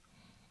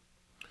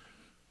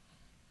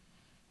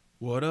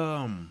 What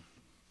are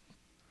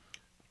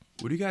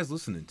you guys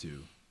listening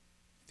to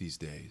these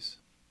days?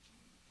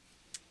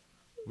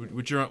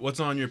 What's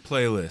on your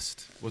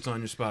playlist? What's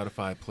on your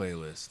Spotify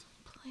playlist?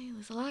 I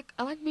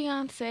like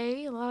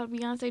Beyonce. A lot of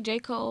Beyonce, J.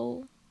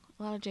 Cole.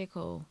 A lot of J.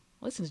 Cole.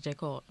 Listen to J.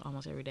 Cole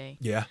almost every day.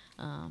 Yeah.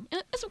 And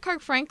some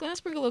Kirk Franklin. I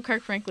sprinkle a little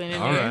Kirk Franklin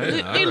in all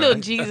there. Right, a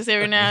little Jesus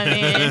every now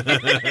and then.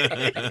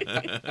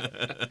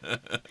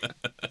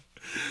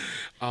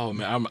 Oh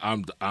man,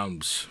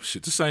 I'm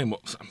shit the same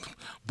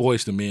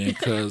Boys to Men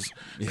because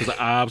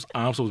I'm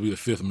supposed to be the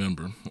fifth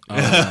member.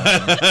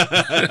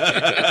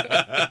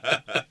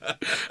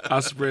 I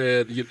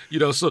spread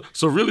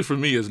so really for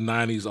me it's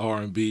 90s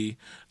R&B.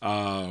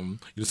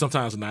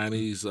 Sometimes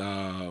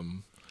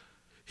 90s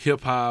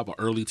hip hop or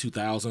early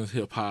 2000s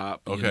hip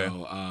hop. Okay.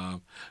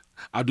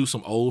 I do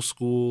some old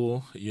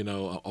school,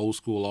 old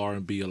school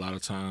R&B a lot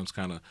of times,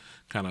 kind of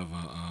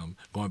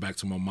going back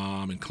to my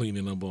mom and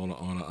cleaning them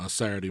on a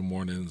Saturday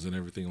mornings and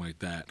everything like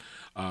that.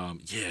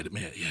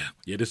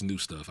 This new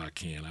stuff I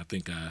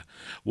think I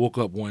woke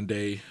up one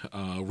day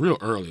real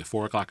early at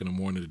 4:00 in the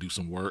morning to do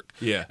some work.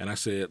 Yeah. And I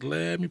said,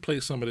 let me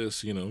play some of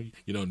this,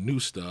 new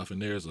stuff. And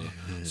there's a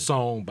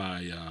song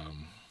by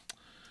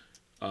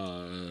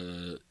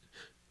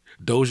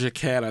Doja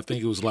Cat, I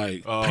think it was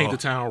like Paint the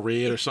Town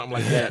Red or something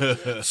like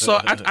that.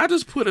 So I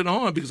just put it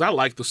on because I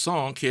like the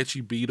song, catchy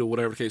beat or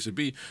whatever the case it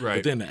be. Right.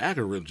 But then the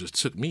algorithm just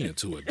took me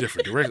into a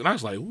different direction. I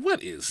was like,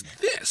 what is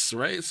this?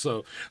 Right.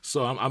 So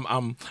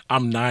I'm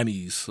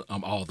 90s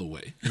all the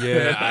way.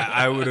 Yeah,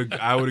 I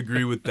would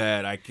agree with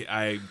that.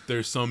 I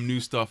there's some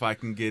new stuff I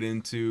can get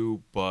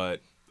into,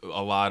 but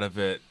a lot of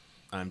it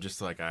I'm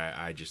just like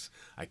I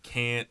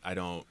can't. I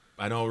don't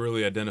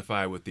really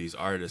identify with these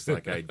artists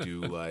like I do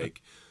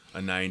like a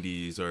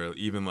 90s or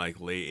even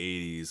like late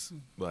 80s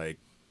like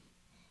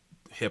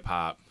hip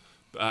hop.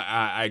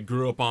 I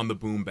grew up on the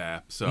boom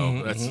bap,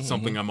 so that's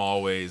something I'm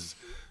always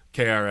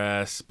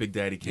KRS, Big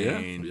Daddy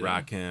Kane,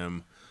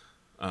 Rakim.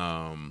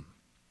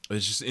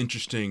 It's just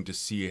interesting to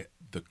see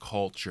the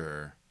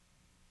culture,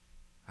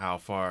 how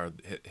far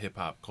hip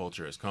hop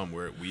culture has come.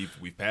 Where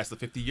we've passed the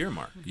 50-year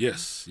mark.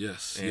 Yes.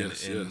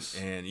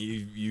 And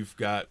you've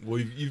got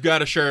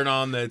a shirt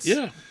on that's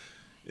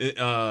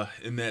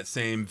in that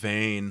same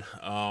vein.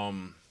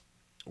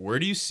 Where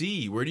do you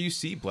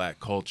see Black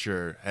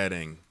culture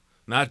heading?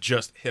 Not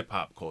just hip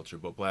hop culture,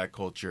 but Black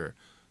culture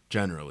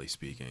generally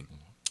speaking.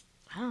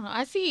 I don't know.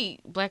 I see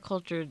Black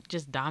culture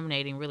just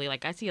dominating, really.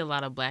 Like, I see a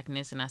lot of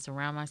Blackness, and I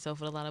surround myself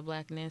with a lot of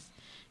Blackness,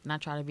 and I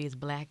try to be as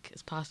Black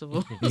as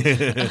possible,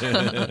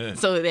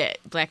 so that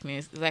Black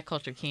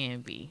culture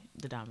can be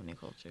the dominant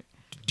culture.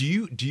 Do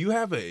you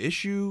have an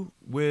issue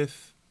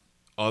with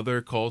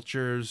other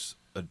cultures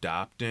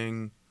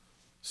adopting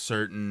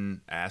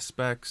certain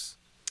aspects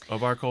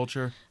of our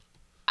culture?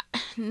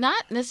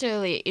 Not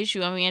necessarily an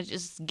issue. I mean,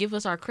 just give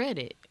us our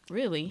credit,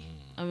 really.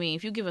 I mean,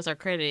 if you give us our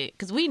credit,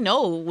 because we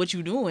know what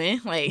you're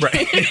doing. Like,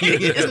 right.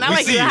 It's not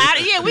like you're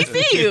hiding. Yeah, we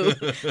see you.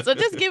 So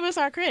just give us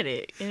our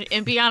credit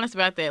and be honest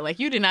about that. Like,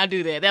 you did not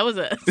do that. That was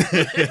us.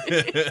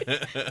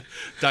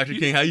 Dr.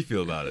 King, how you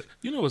feel about it?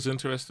 You know what's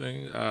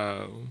interesting?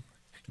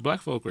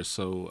 Black folk are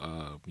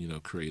so,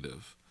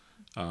 creative.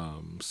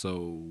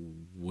 So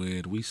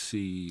when we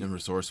see... And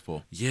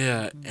resourceful.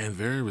 Yeah, and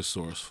very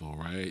resourceful,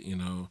 right?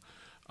 And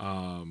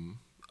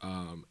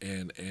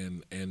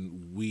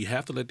we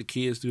have to let the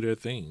kids do their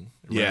thing.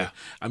 Right? Yeah.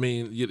 I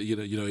mean,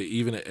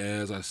 even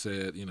as I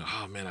said,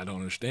 oh man, I don't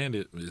understand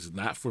it. It's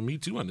not for me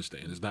to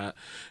understand. It's not,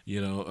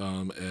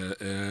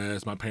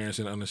 as my parents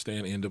didn't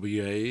understand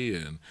NWA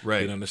and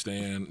didn't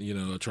understand,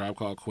 A Tribe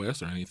Called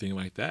Quest or anything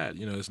like that.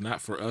 It's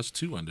not for us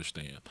to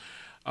understand.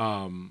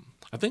 I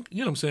think,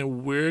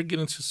 we're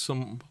getting to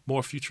some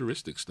more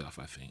futuristic stuff,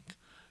 I think.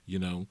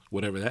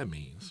 Whatever that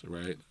means,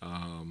 right?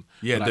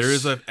 There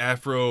is an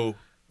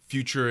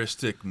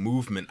Afro-futuristic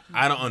movement.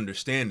 I don't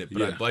understand it,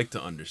 but I'd like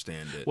to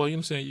understand it. Well,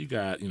 you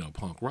got,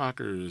 punk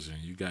rockers, and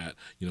you got,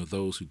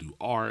 those who do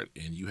art,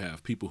 and you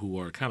have people who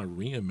are kind of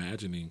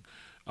reimagining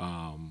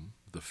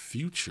the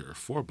future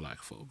for Black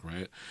folk,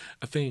 right?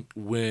 I think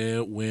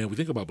when we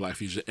think about Black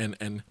future, and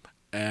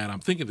I'm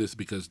thinking this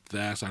because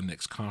that's our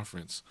next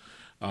conference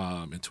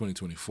in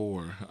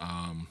 2024,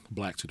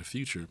 Black to the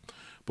Future.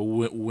 But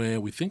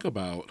when we think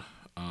about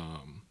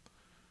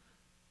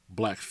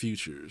Black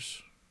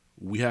futures,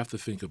 we have to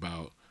think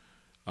about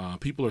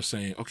people are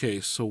saying,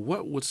 okay, so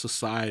what would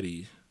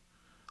society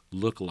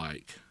look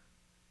like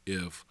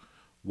if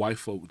white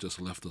folk just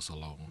left us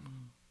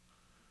alone?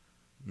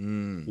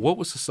 What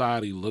would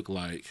society look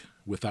like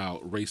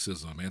without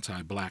racism,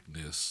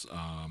 anti-Blackness,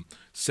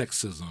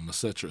 sexism, et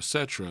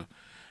cetera,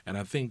 And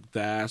I think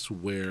that's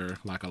where,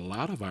 like, a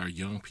lot of our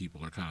young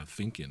people are kind of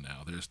thinking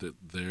now.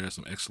 There's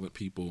some excellent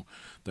people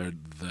that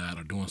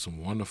are doing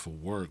some wonderful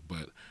work,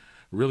 but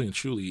really and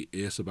truly,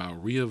 it's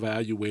about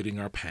reevaluating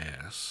our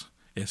past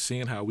and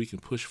seeing how we can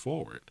push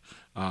forward.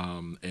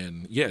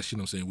 And yes,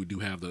 we do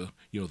have the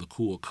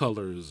cool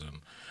colors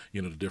and,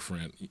 the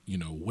different,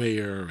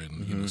 wear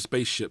and,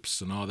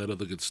 spaceships and all that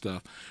other good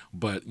stuff.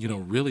 But,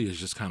 really it's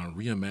just kind of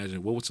reimagining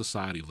what would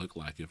society look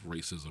like if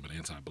racism and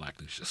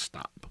anti-Blackness just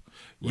stop.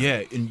 Right?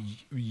 Yeah, and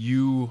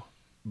you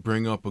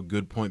bring up a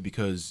good point,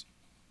 because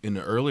in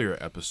the earlier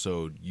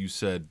episode, you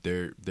said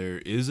there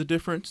is a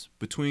difference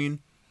between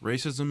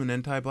racism and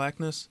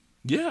anti-Blackness.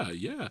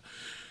 Yeah.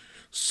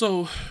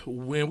 So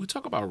when we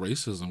talk about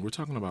racism, we're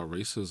talking about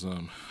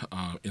racism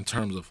in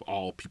terms of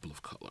all people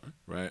of color,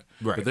 right?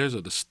 Right. But there's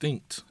a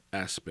distinct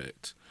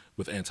aspect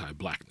with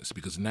anti-Blackness,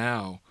 because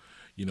now,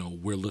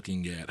 we're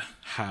looking at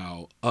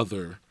how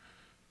other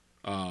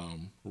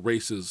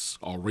races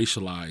or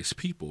racialized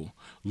people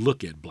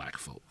look at Black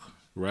folk,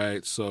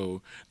 right?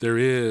 So there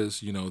is,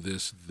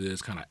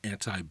 this kind of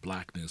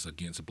anti-Blackness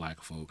against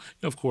Black folk.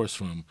 Of course,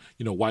 from,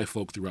 white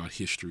folk throughout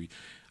history.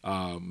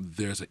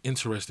 There's an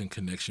interesting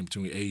connection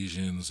between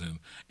Asians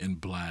and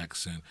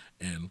Blacks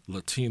and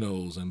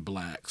Latinos and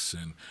Blacks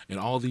and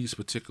all these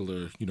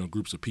particular,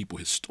 groups of people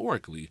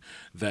historically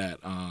that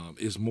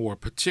is more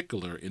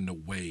particular in the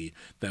way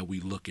that we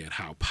look at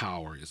how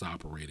power is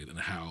operated and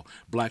how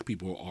Black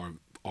people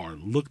are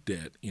looked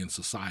at in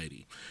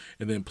society.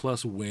 And then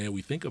plus, when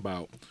we think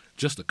about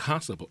just the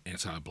concept of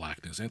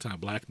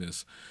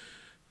anti-Blackness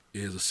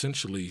is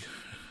essentially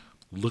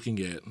looking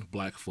at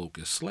Black folk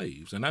as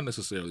slaves, and not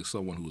necessarily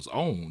someone who is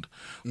owned,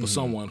 but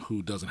someone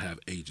who doesn't have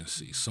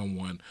agency,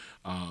 someone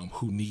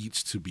who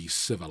needs to be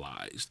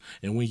civilized.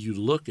 And when you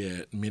look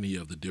at many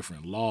of the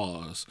different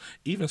laws,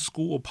 even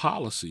school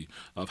policy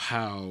of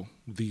how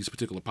these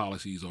particular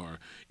policies are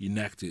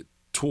enacted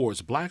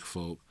towards Black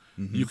folk,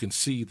 you can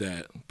see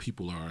that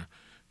people are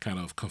kind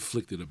of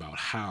conflicted about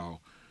how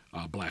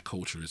Black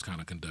culture is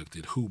kind of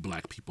conducted, who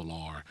Black people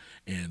are,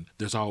 and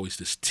there's always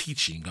this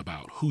teaching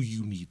about who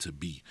you need to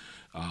be,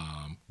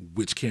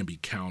 which can be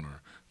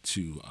counter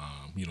to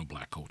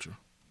Black culture.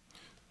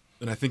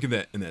 And I think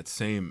in that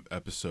same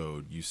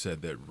episode, you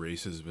said that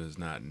racism is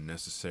not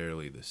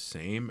necessarily the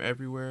same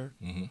everywhere.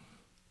 Mm-hmm.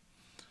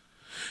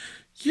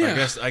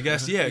 Yeah, I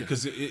guess, yeah,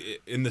 because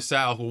in the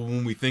South,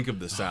 when we think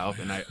of the South,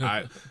 and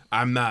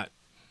I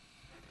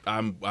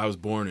was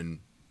born in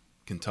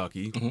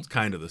Kentucky. It's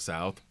kind of the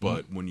South,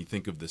 but when you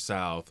think of the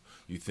South,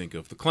 you think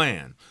of the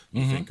Klan,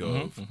 you think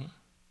of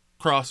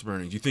cross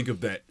burnings, you think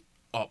of that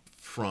up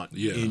front,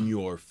 in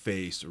your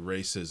face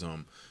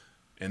racism.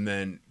 And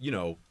then,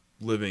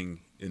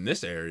 living in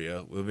this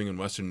area, living in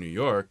Western New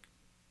York,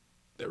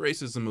 that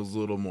racism is a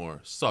little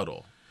more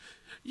subtle.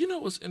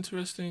 What's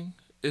interesting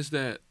is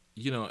that,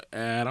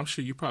 and I'm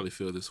sure you probably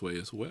feel this way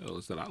as well,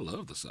 is that I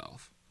love the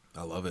South.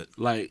 I love it.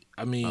 I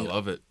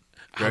love it.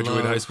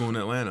 Graduated high school in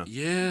Atlanta.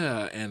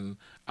 Yeah, and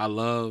I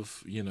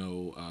love,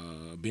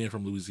 being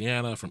from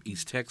Louisiana, from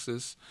East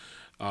Texas,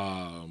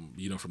 from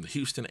the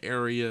Houston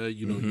area,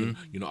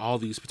 all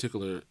these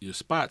particular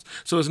spots.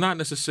 So it's not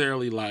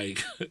necessarily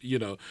like,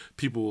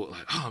 people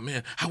like, oh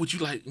man, how would you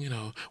like,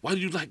 why do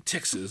you like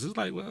Texas? It's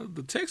like, well,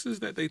 the Texas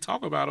that they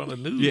talk about on the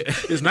news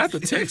is not the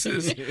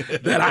Texas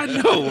that I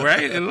know,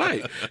 right? And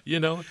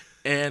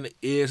and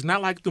it's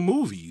not like the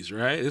movies,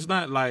 right? It's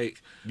not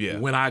like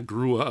when I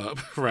grew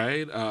up,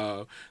 right,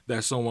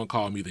 that someone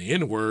called me the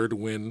N-word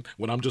when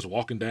I'm just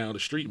walking down the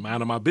street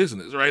minding my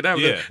business, right?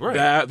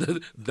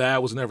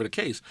 That was never the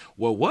case.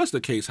 What was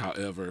the case,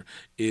 however,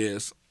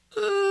 is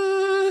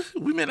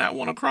we may not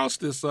want to cross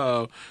this,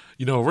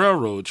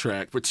 railroad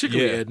track,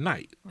 particularly at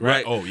night,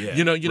 right? Oh, yeah.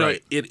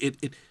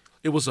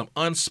 It was some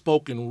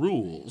unspoken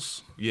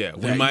rules. Yeah,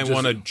 we might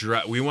want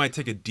to we might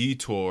take a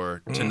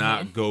detour to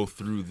not go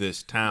through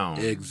this town.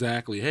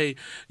 Exactly. Hey,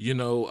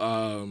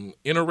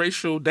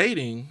 interracial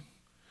dating.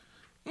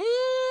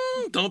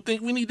 Don't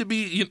think we need to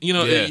be.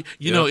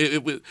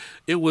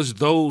 It was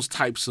those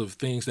types of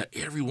things that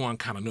everyone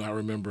kind of knew. I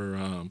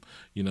remember,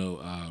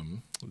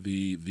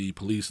 the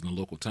police in the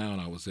local town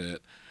I was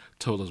at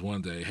told us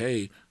one day,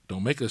 "Hey,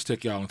 don't make us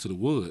take y'all into the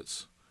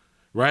woods."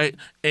 Right?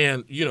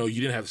 And, you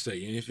didn't have to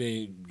say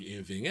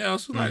anything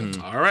else. Like,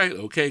 all right,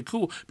 okay,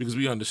 cool. Because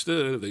we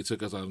understood if they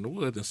took us out in the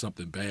woods, then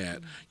something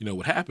bad,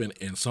 would happen,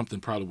 and something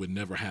probably would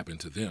never happen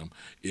to them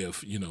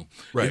if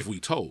we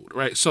told,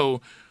 right?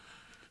 So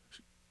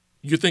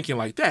you're thinking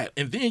like that.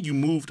 And then you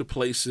move to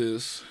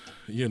places,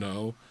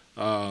 and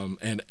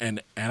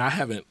I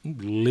haven't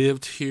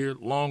lived here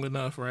long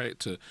enough, right,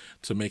 to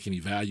make any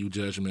value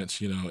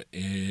judgments,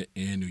 in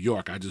New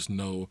York. I just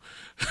know,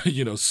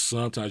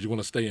 sometimes you want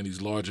to stay in these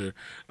larger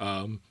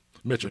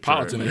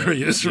metropolitan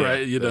areas,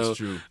 right? That's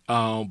true.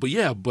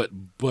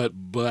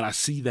 But I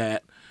see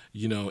that,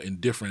 in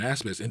different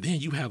aspects. And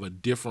then you have a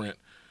different,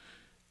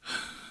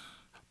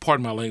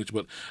 pardon my language,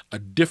 but a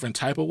different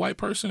type of white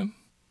person.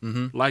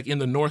 Mm-hmm. Like in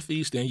the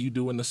Northeast than you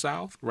do in the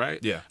South, right?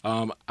 Yeah.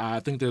 I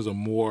think there's a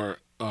more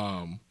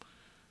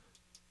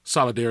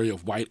solidarity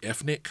of white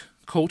ethnic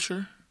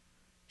culture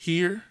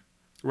here,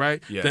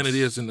 right, than it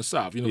is in the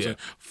South. You know what I'm saying?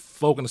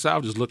 Folk in the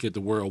South just look at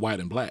the world white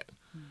and black.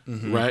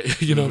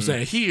 Right? You know what I'm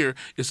saying? Here,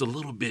 it's a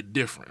little bit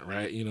different,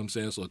 right? You know what I'm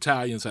saying? So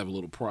Italians have a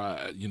little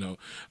pride,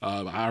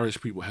 Irish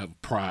people have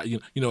pride,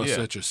 et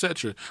cetera, et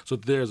cetera. So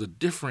there's a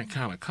different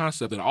kind of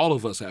concept, and all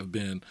of us have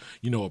been,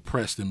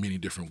 oppressed in many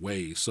different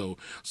ways. So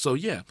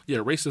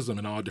racism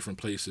in all different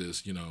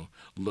places,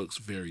 looks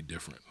very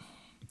different.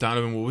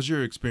 Donovan, what was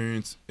your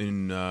experience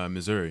in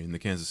Missouri, in the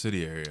Kansas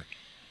City area?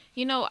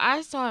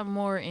 I saw it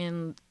more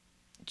in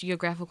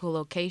geographical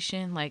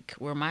location, like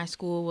where my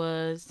school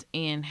was,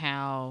 and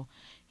how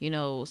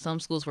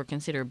some schools were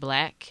considered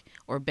black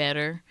or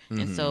better,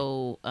 and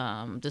so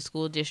the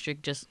school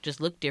district just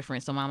looked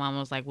different. So my mom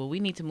was like, well, we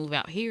need to move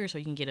out here so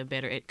you can get a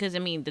better, because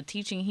the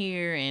teaching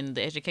here and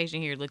the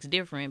education here looks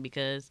different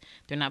because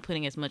they're not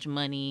putting as much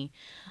money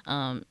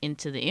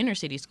into the inner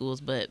city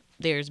schools, but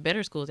there's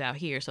better schools out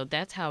here. So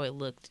that's how it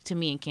looked to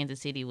me in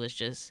Kansas City, was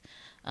just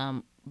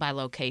by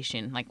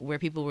location, like where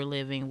people were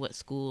living, what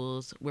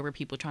schools, where were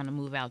people trying to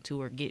move out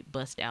to or get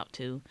bussed out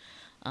to.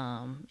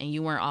 And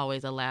you weren't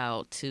always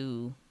allowed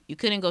to, you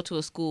couldn't go to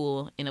a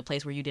school in a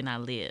place where you did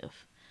not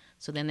live.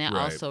 So then that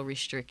also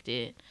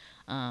restricted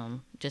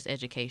just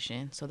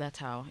education. So that's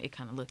how it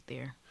kind of looked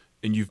there.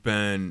 And you've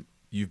been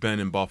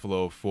in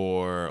Buffalo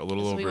for a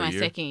little over a year. This will be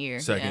my second year.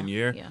 Second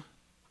year. Yeah.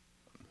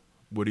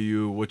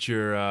 What's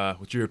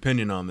your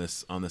opinion on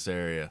this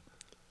area?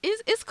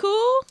 It's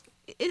cool.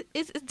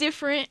 It's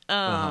different.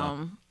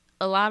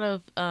 A lot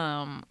of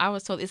I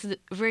was told this is a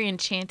very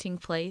enchanting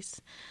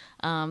place.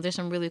 There's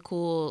some really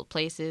cool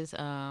places.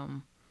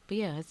 But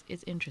yeah,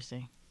 it's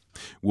interesting.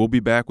 We'll be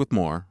back with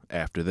more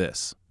after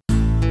this.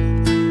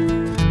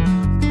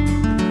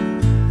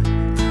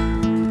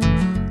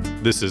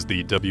 This is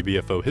the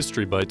WBFO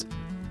History Bite,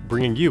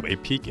 bringing you a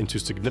peek into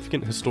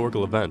significant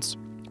historical events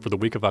for the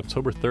week of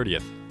October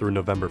 30th through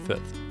November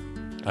 5th.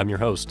 I'm your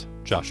host,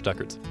 Josh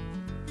Deckert.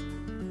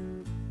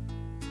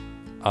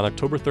 On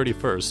October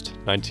 31st,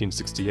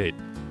 1968,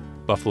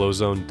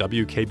 Buffalo's own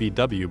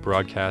WKBW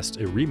broadcast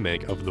a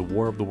remake of the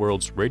War of the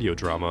Worlds radio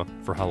drama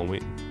for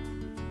Halloween.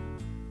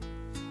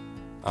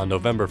 On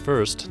November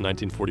 1st,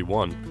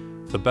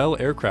 1941, the Bell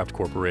Aircraft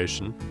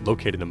Corporation,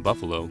 located in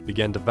Buffalo,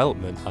 began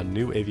development on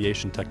new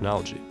aviation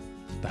technology,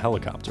 the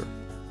helicopter.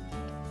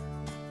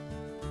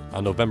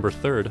 On November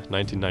 3rd,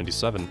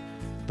 1997,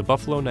 the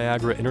Buffalo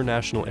Niagara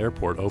International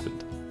Airport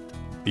opened.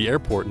 The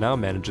airport now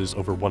manages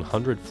over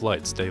 100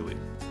 flights daily.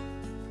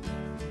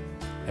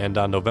 And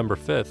on November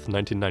 5th,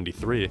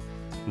 1993,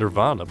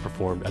 Nirvana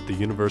performed at the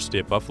University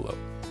of Buffalo.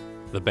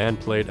 The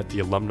band played at the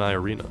Alumni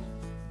Arena.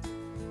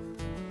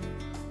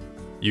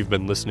 You've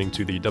been listening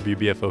to the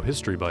WBFO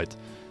History Bite.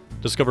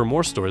 Discover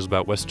more stories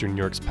about Western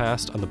New York's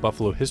past on the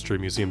Buffalo History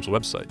Museum's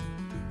website.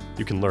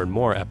 You can learn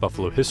more at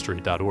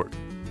buffalohistory.org.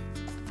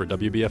 For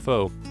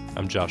WBFO,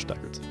 I'm Josh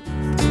Deckert.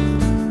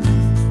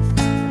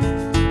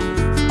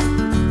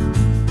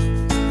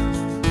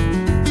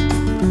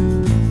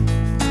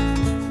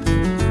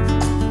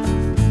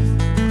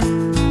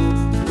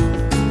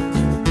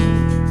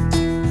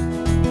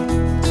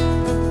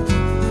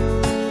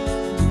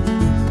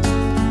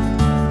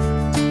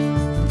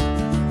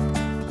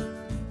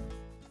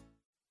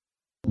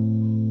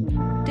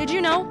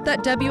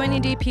 That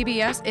WNED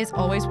PBS is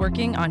always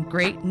working on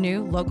great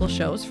new local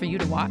shows for you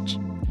to watch.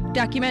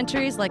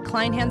 Documentaries like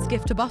Kleinhand's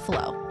Gift to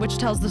Buffalo, which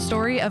tells the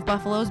story of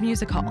Buffalo's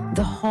music hall.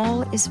 The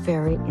hall is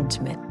very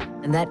intimate,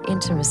 and that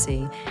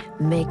intimacy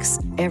makes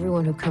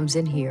everyone who comes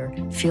in here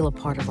feel a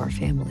part of our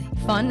family.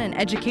 Fun and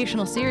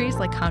educational series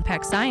like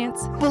Compact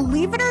Science.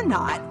 Believe it or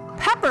not,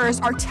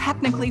 peppers are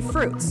technically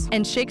fruits.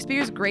 And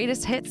Shakespeare's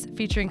greatest hits,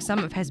 featuring some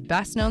of his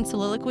best-known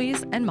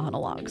soliloquies and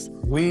monologues.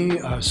 We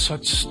are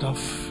such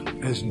stuff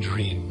as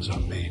dreams are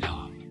made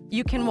of.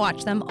 You can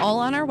watch them all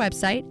on our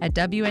website at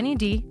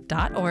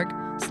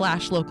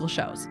wned.org/local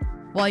shows.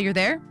 While you're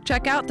there,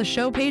 check out the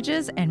show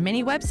pages and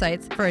mini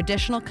websites for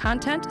additional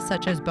content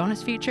such as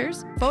bonus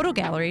features, photo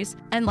galleries,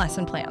 and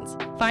lesson plans.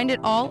 Find it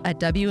all at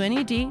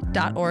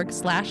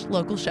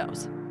wned.org/local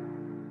shows.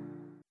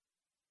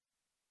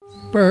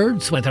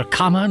 Birds, whether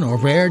common or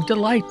rare,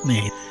 delight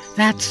me.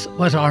 That's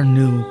what our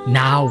new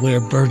Now We're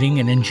Birding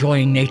and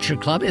Enjoying Nature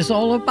Club is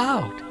all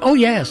about. Oh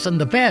yes,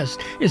 and the best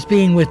is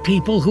being with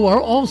people who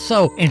are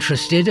also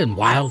interested in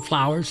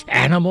wildflowers,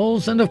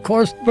 animals, and of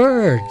course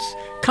birds.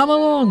 Come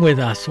along with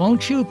us,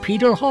 won't you,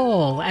 Peter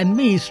Hall and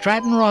me,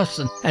 Stratton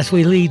Rawson, as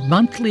we lead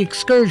monthly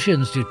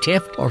excursions to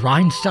Tift or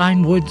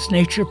Rhinestone Woods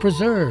Nature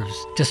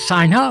Preserves. To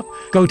sign up,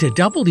 go to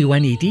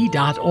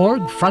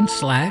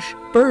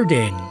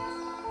wned.org/birding.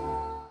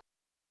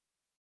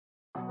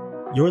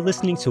 You're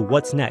listening to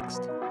What's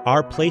Next,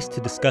 our place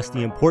to discuss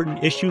the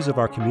important issues of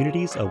our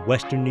communities of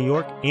Western New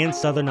York and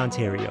Southern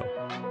Ontario.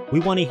 We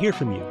want to hear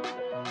from you.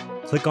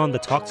 Click on the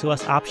Talk to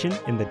Us option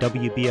in the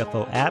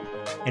WBFO app,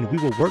 and we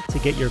will work to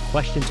get your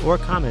questions or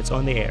comments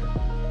on the air.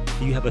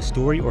 Do you have a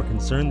story or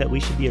concern that we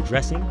should be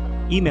addressing?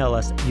 Email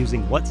us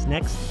using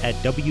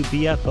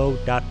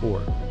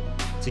whatsnext@wbfo.org.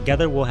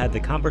 Together we'll have the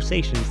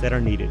conversations that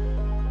are needed.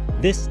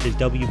 This is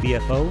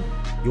WBFO,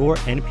 your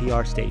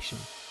NPR station.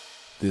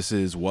 This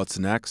is What's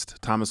Next.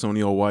 Thomas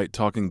O'Neill White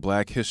talking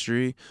Black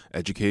history,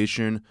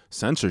 education,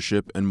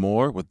 censorship, and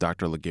more with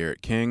Dr.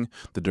 LaGarrett King,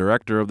 the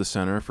director of the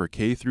Center for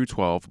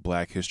K-12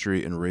 Black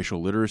History and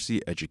Racial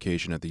Literacy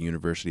Education at the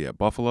University at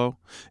Buffalo,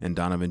 and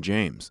Dawnavyn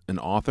James, an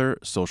author,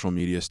 social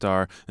media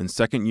star, and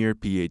second-year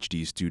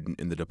PhD student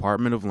in the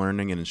Department of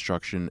Learning and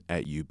Instruction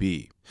at UB.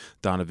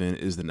 Dawnavyn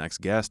is the next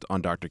guest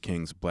on Dr.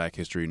 King's Black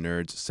History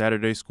Nerds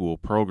Saturday School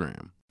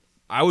program.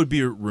 I would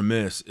be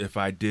remiss if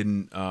I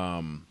didn't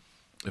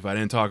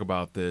talk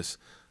about this.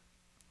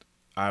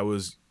 I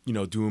was,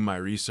 doing my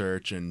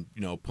research and,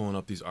 pulling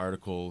up these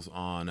articles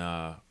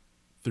on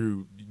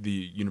through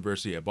the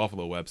University at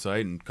Buffalo website,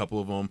 and a couple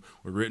of them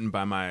were written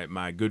by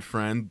my good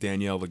friend,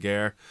 Danielle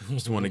LaGarrett.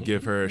 Just want to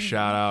give her a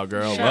shout out,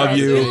 girl. Love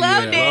you.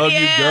 Love you,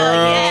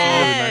 girl.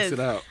 Yes. Really knocks it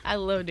out. I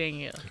love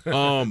Danielle.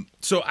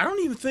 So I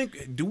don't even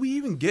think, do we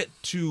even get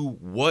to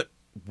what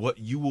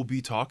you will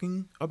be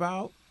talking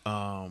about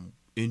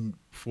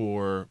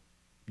for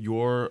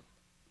your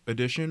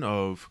edition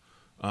of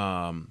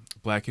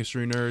Black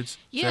History Nerds?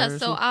 Yeah, Sarah?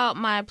 so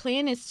my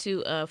plan is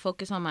to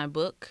focus on my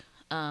book,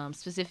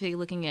 specifically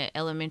looking at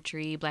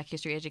elementary Black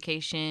History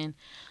education,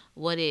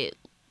 what it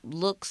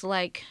looks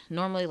like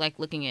normally, like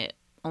looking at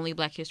only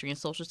Black history and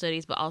social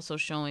studies, but also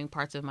showing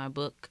parts of my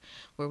book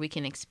where we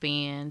can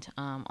expand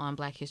on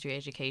Black history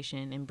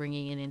education and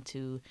bringing it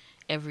into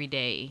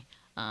everyday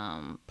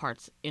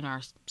parts in our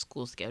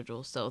school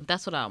schedule. So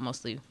that's what I'll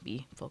mostly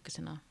be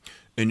focusing on.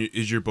 And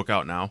is your book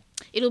out now?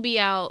 It'll be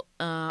out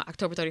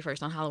October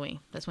 31st on Halloween.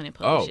 That's when it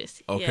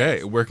publishes. Oh, okay.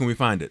 Yes. Where can we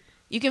find it?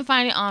 You can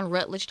find it on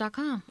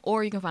Rutledge.com,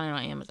 or you can find it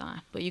on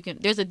Amazon. But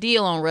there's a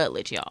deal on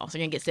Rutledge, y'all, so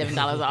you're gonna get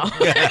 $7 off.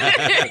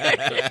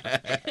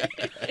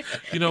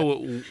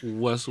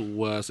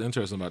 What's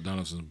interesting about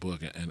Donaldson's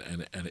book,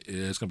 and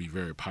it's gonna be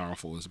very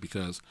powerful, is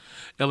because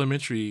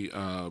elementary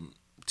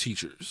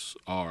teachers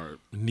are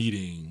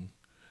needing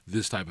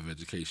this type of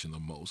education the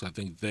most. I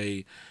think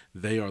they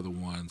are the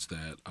ones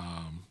that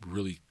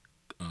really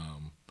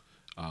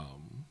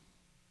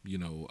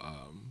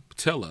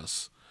tell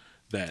us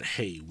that,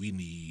 hey, we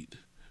need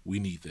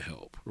the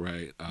help,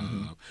 right?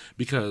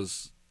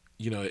 Because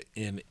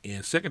in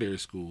secondary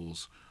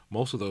schools,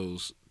 most of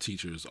those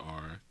teachers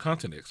are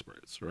content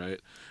experts, right?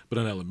 But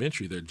in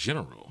elementary, they're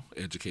general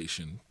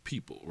education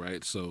people,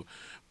 right? So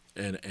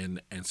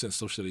and since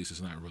social studies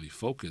is not really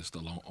focused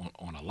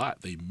on a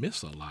lot, they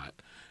miss a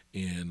lot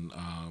in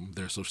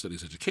their social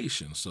studies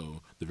education.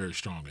 So they're very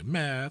strong in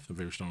math, they're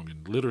very strong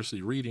in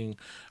literacy, reading,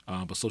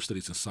 but social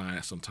studies and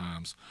science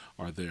sometimes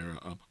are their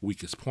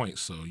weakest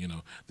points. So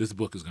this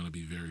book is going to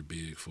be very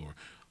big for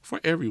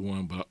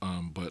everyone, but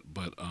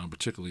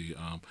particularly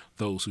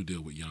those who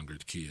deal with younger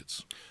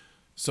kids.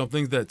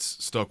 Something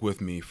that's stuck with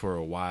me for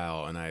a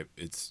while, and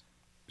it's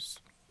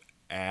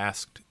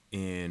asked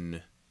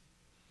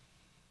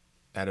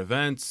at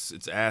events,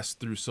 it's asked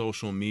through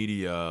social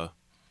media.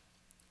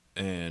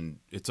 And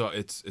it's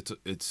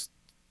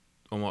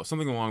almost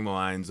something along the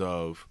lines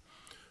of,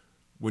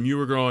 when you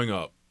were growing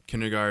up,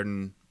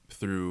 kindergarten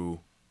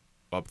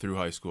up through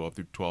high school, up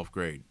through 12th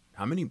grade,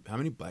 how many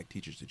Black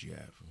teachers did you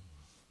have?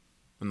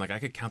 And I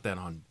could count that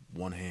on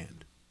one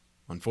hand,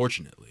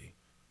 unfortunately.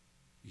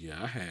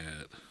 Yeah, I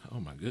had. Oh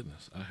my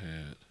goodness,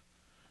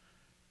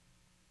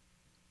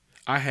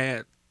 I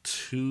had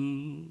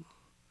two.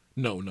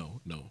 No.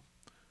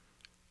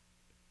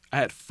 I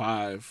had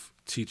 5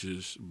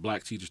 teachers,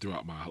 Black teachers,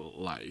 throughout my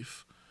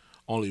life.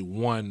 Only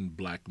one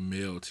Black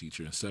male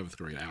teacher in 7th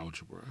grade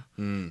algebra,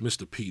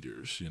 Mr.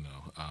 Peters.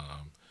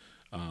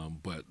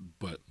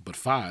 But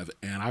 5,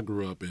 and I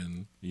grew up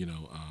in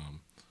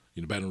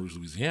Baton Rouge,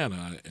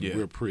 Louisiana, and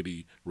we're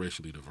pretty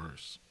racially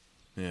diverse.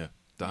 Yeah,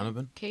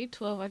 Dawnavyn?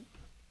 K-12,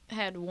 I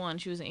had one.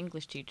 She was an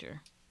English teacher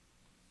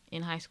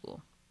in high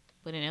school,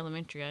 but in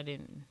elementary, I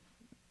didn't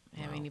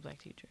have any Black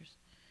teachers.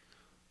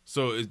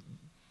 So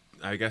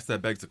I guess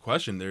that begs the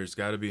question. There's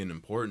got to be an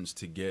importance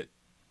to get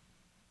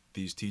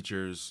these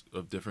teachers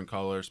of different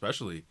color,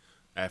 especially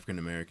African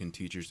American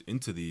teachers,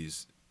 into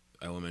these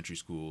elementary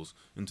schools,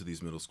 into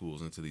these middle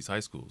schools, into these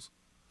high schools.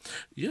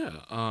 Yeah,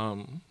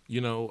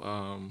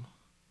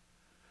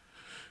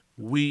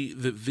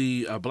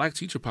 the Black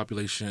teacher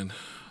population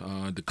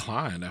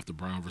declined after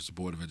Brown versus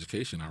Board of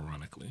Education,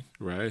 ironically,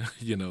 right?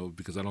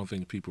 Because I don't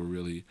think people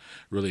really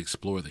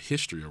explore the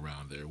history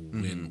around there.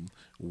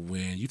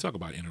 When you talk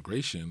about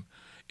integration,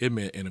 it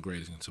meant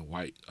integrating into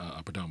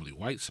predominantly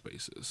white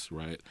spaces,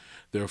 right?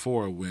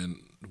 Therefore,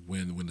 when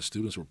the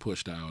students were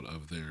pushed out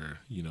of their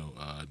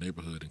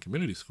neighborhood and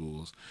community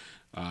schools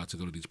to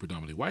go to these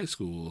predominantly white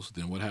schools,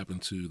 then what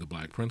happened to the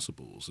Black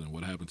principals and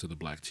what happened to the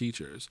Black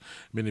teachers?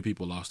 Many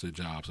people lost their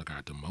jobs or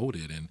got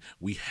demoted, and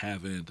we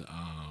haven't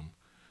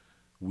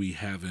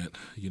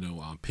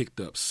picked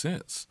up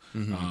since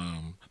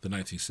the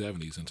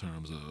 1970s in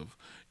terms of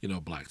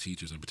Black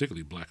teachers, and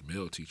particularly Black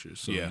male teachers.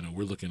 So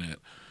we're looking at,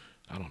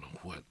 I don't know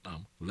what,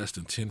 less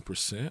than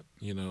 10%,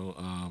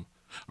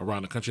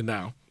 around the country.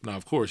 Now,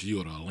 of course, you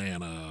go to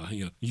Atlanta,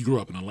 you grew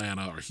up in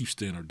Atlanta or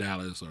Houston or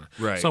Dallas or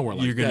somewhere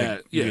like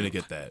that. You're gonna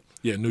get that.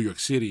 Yeah, New York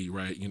City,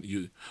 right?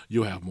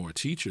 You'll have more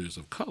teachers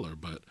of color,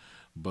 but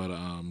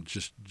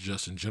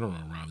just in general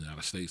around the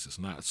United States, it's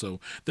not. So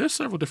there's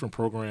several different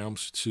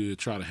programs to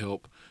try to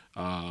help,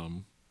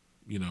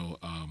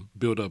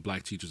 build up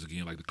black teachers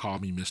again, like the Call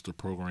Me Mister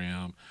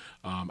program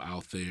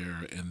out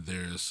there, and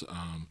there's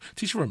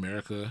Teach for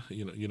America,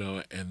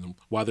 and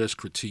while there's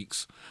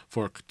critiques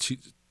for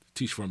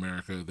Teach for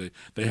America,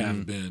 they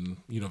have been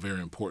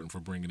very important for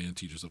bringing in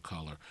teachers of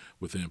color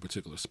within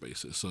particular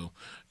spaces. So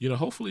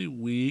hopefully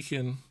we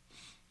can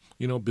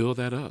build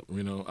that up.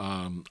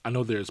 I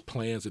know there's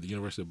plans at the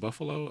University of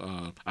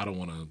Buffalo. I don't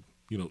want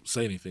to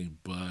say anything,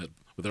 but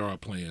there are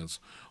plans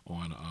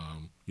on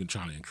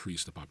trying to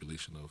increase the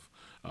population of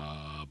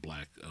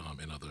black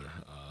and other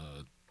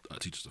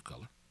teachers of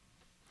color.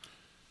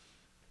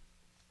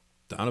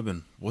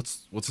 Donovan,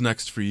 what's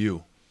next for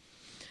you?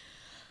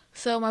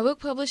 So my book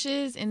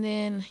publishes, and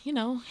then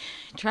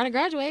try to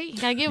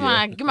graduate. Gotta get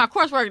my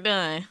coursework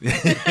done.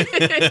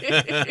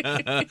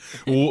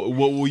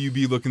 What will you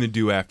be looking to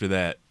do after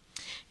that?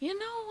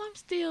 I'm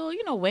still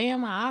weighing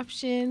my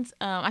options.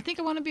 I think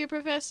I want to be a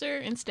professor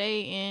and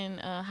stay in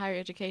higher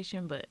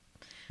education, but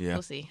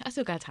we'll see. I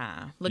still got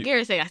time.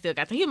 LaGarrett said I still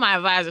got time. He's my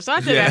advisor, so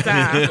I still got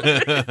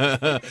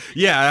time.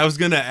 Yeah, I was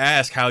gonna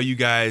ask how you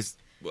guys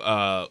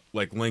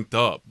linked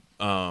up,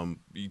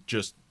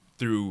 just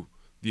through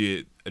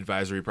the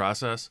advisory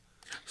process.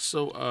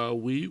 So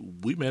we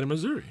met in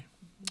Missouri.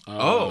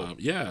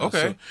 Yeah.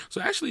 Okay. So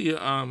actually,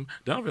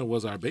 Donovan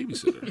was our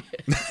babysitter.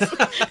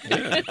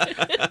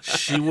 Yeah.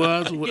 She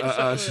was.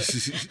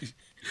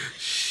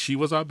 She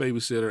was our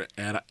babysitter,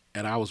 and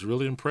I was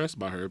really impressed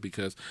by her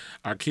because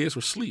our kids were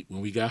asleep when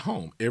we got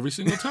home every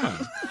single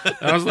time.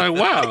 And I was like,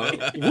 wow,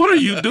 what are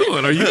you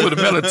doing? Are you putting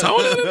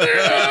melatonin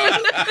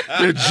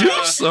in their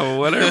juice or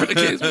whatever the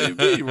case may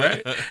be,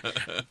 right?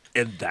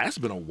 And that's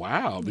been a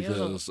while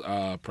because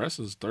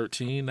Preston's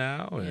 13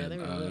 now, and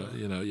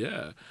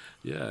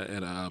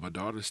and my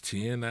daughter's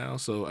 10 now.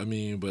 So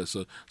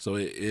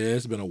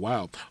it's been a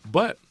while,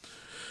 but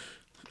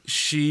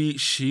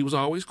she was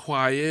always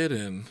quiet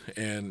and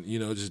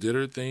just did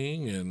her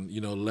thing and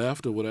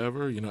left or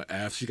whatever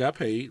after she got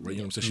paid,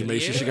 right? So she made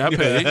sure she got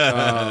paid.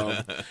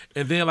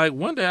 And then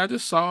one day I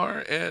just saw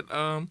her at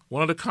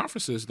one of the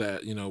conferences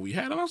that we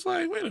had, and I was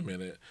like, wait a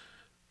minute,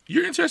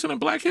 you're interested in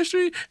Black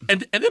history?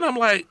 And then I'm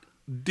like,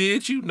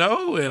 did you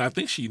know? And I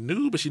think she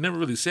knew, but she never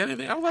really said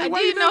anything. I was like, I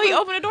didn't know. He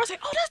opened the door and said,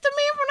 oh, that's the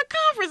man from the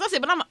conference. I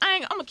said, but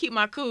I'm gonna keep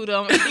my cool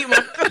though. I'm gonna keep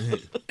my cool.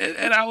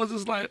 and I was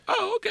just like,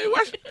 oh, okay,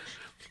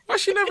 why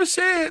she never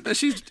said that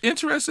she's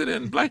interested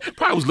in Black?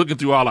 Probably was looking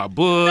through all our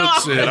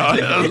books and all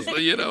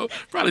that,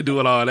 probably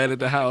doing all that at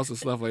the house and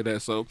stuff like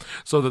that. So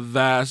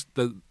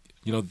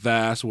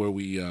that's where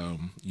we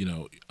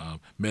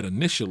met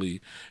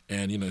initially,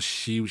 and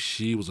she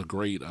was a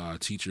great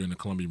teacher in the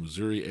Columbia,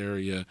 Missouri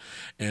area,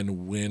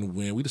 and when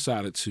we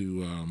decided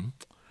to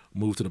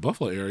moved to the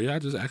Buffalo area, I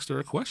just asked her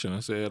a question. I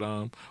said,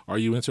 are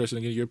you interested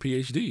in getting your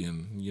PhD?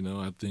 And,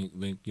 I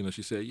think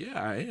she said, yeah,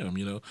 I am,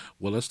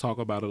 well, let's talk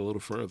about it a little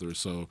further.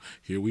 So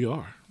here we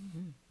are.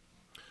 Mm-hmm.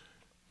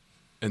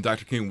 And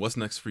Dr. King, what's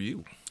next for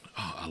you?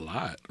 Oh, a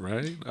lot,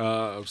 right?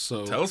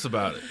 So tell us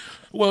about it.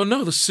 Well,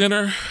 no, the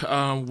center,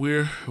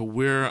 we're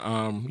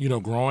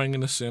growing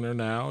in the center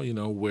now,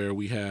 where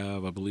we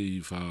have, I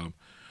believe,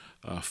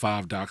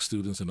 5 doc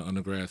students and an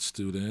undergrad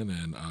student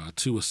and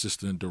 2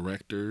 assistant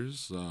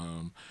directors.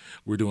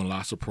 We're doing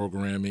lots of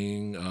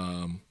programming.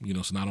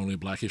 So not only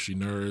Black History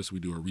Nerds, we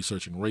do a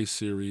Researching Race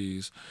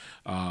series.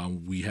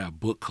 We have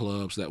book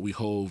clubs that we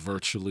hold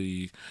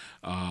virtually.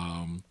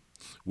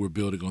 We're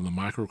building on the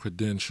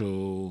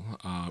micro-credential.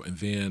 And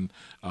then,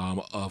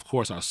 of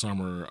course, our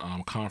summer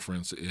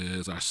conference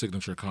is our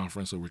signature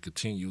conference, so we're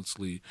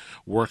continuously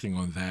working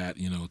on that,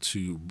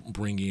 to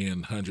bring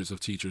in hundreds of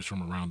teachers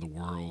from around the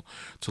world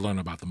to learn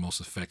about the most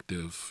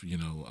effective,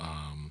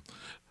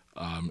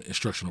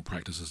 instructional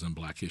practices in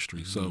Black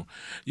history. Mm-hmm. So,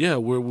 yeah,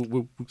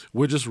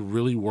 we're just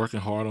really working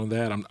hard on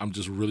that. I'm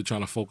just really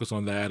trying to focus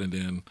on that, and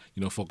then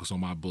focus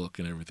on my book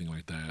and everything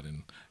like that.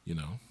 And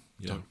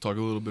talk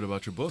a little bit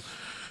about your book.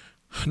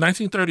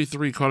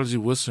 1933, Carter G.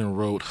 Woodson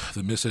wrote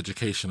The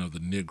Miseducation of the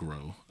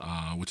Negro,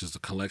 which is a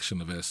collection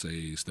of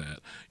essays that,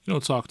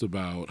 talked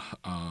about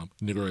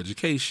Negro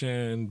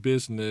education,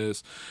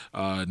 business,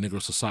 Negro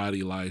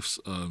society lives,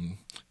 et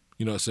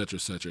cetera,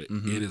 et cetera.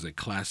 Mm-hmm. It is a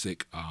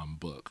classic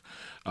book.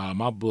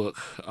 My book,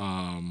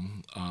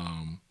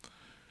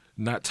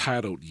 not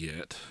titled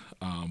yet,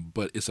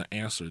 but it's an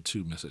answer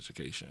to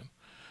miseducation.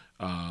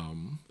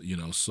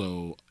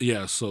 So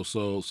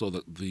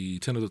the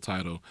tentative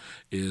title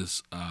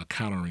is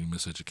Countering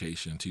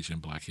Miseducation, Teaching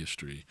Black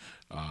History,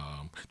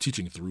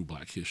 Teaching Through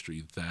Black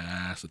History.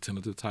 That's the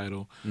tentative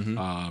title.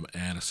 Mm-hmm.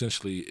 And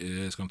essentially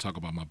it's going to talk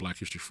about my Black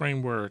History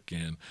framework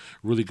and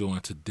really go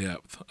into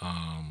depth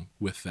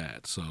with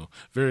that. So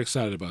very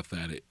excited about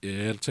that.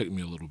 It'll take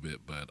me a little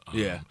bit, but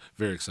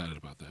very excited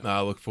about that.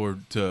 I look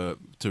forward to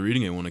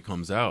reading it when it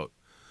comes out.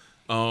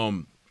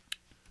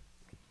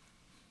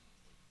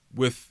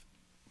 with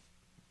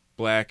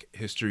Black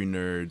History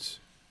Nerds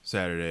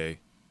Saturday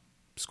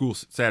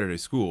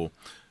School,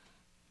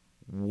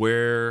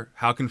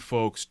 how can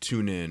folks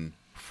tune in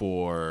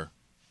for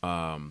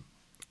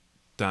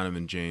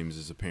Dawnavyn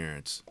James's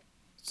appearance?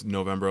 It's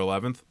November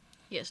 11th?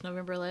 Yes,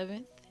 November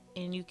 11th.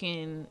 And you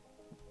can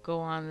go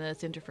on the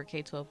Center for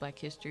K-12 Black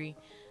History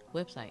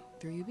website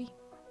through UB.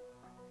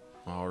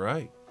 All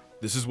right.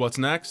 This is What's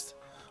Next.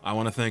 I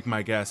want to thank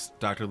my guest,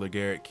 Dr.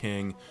 LaGarrett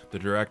King, the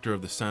director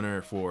of the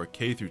Center for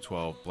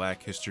K-12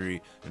 Black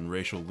History and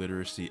Racial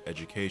Literacy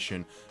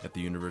Education at the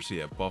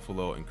University at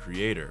Buffalo and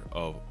creator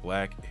of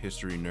Black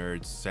History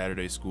Nerds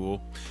Saturday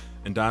School,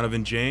 and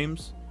Dawnavyn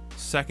James,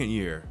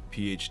 second-year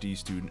PhD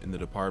student in the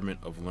Department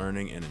of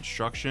Learning and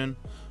Instruction,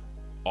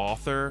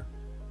 author,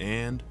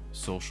 and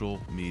social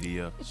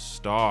media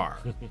star.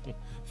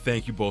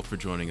 Thank you both for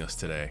joining us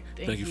today.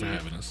 Thank you for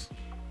having us.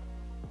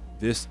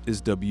 This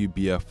is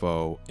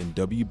WBFO and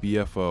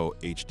WBFO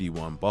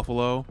HD1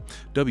 Buffalo,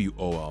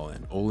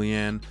 WOLN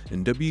Olean,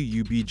 and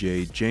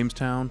WUBJ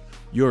Jamestown,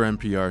 your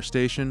NPR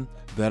station.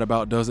 That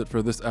about does it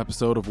for this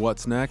episode of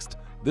What's Next.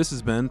 This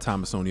has been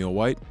Thomas O'Neill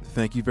White.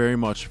 Thank you very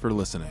much for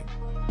listening.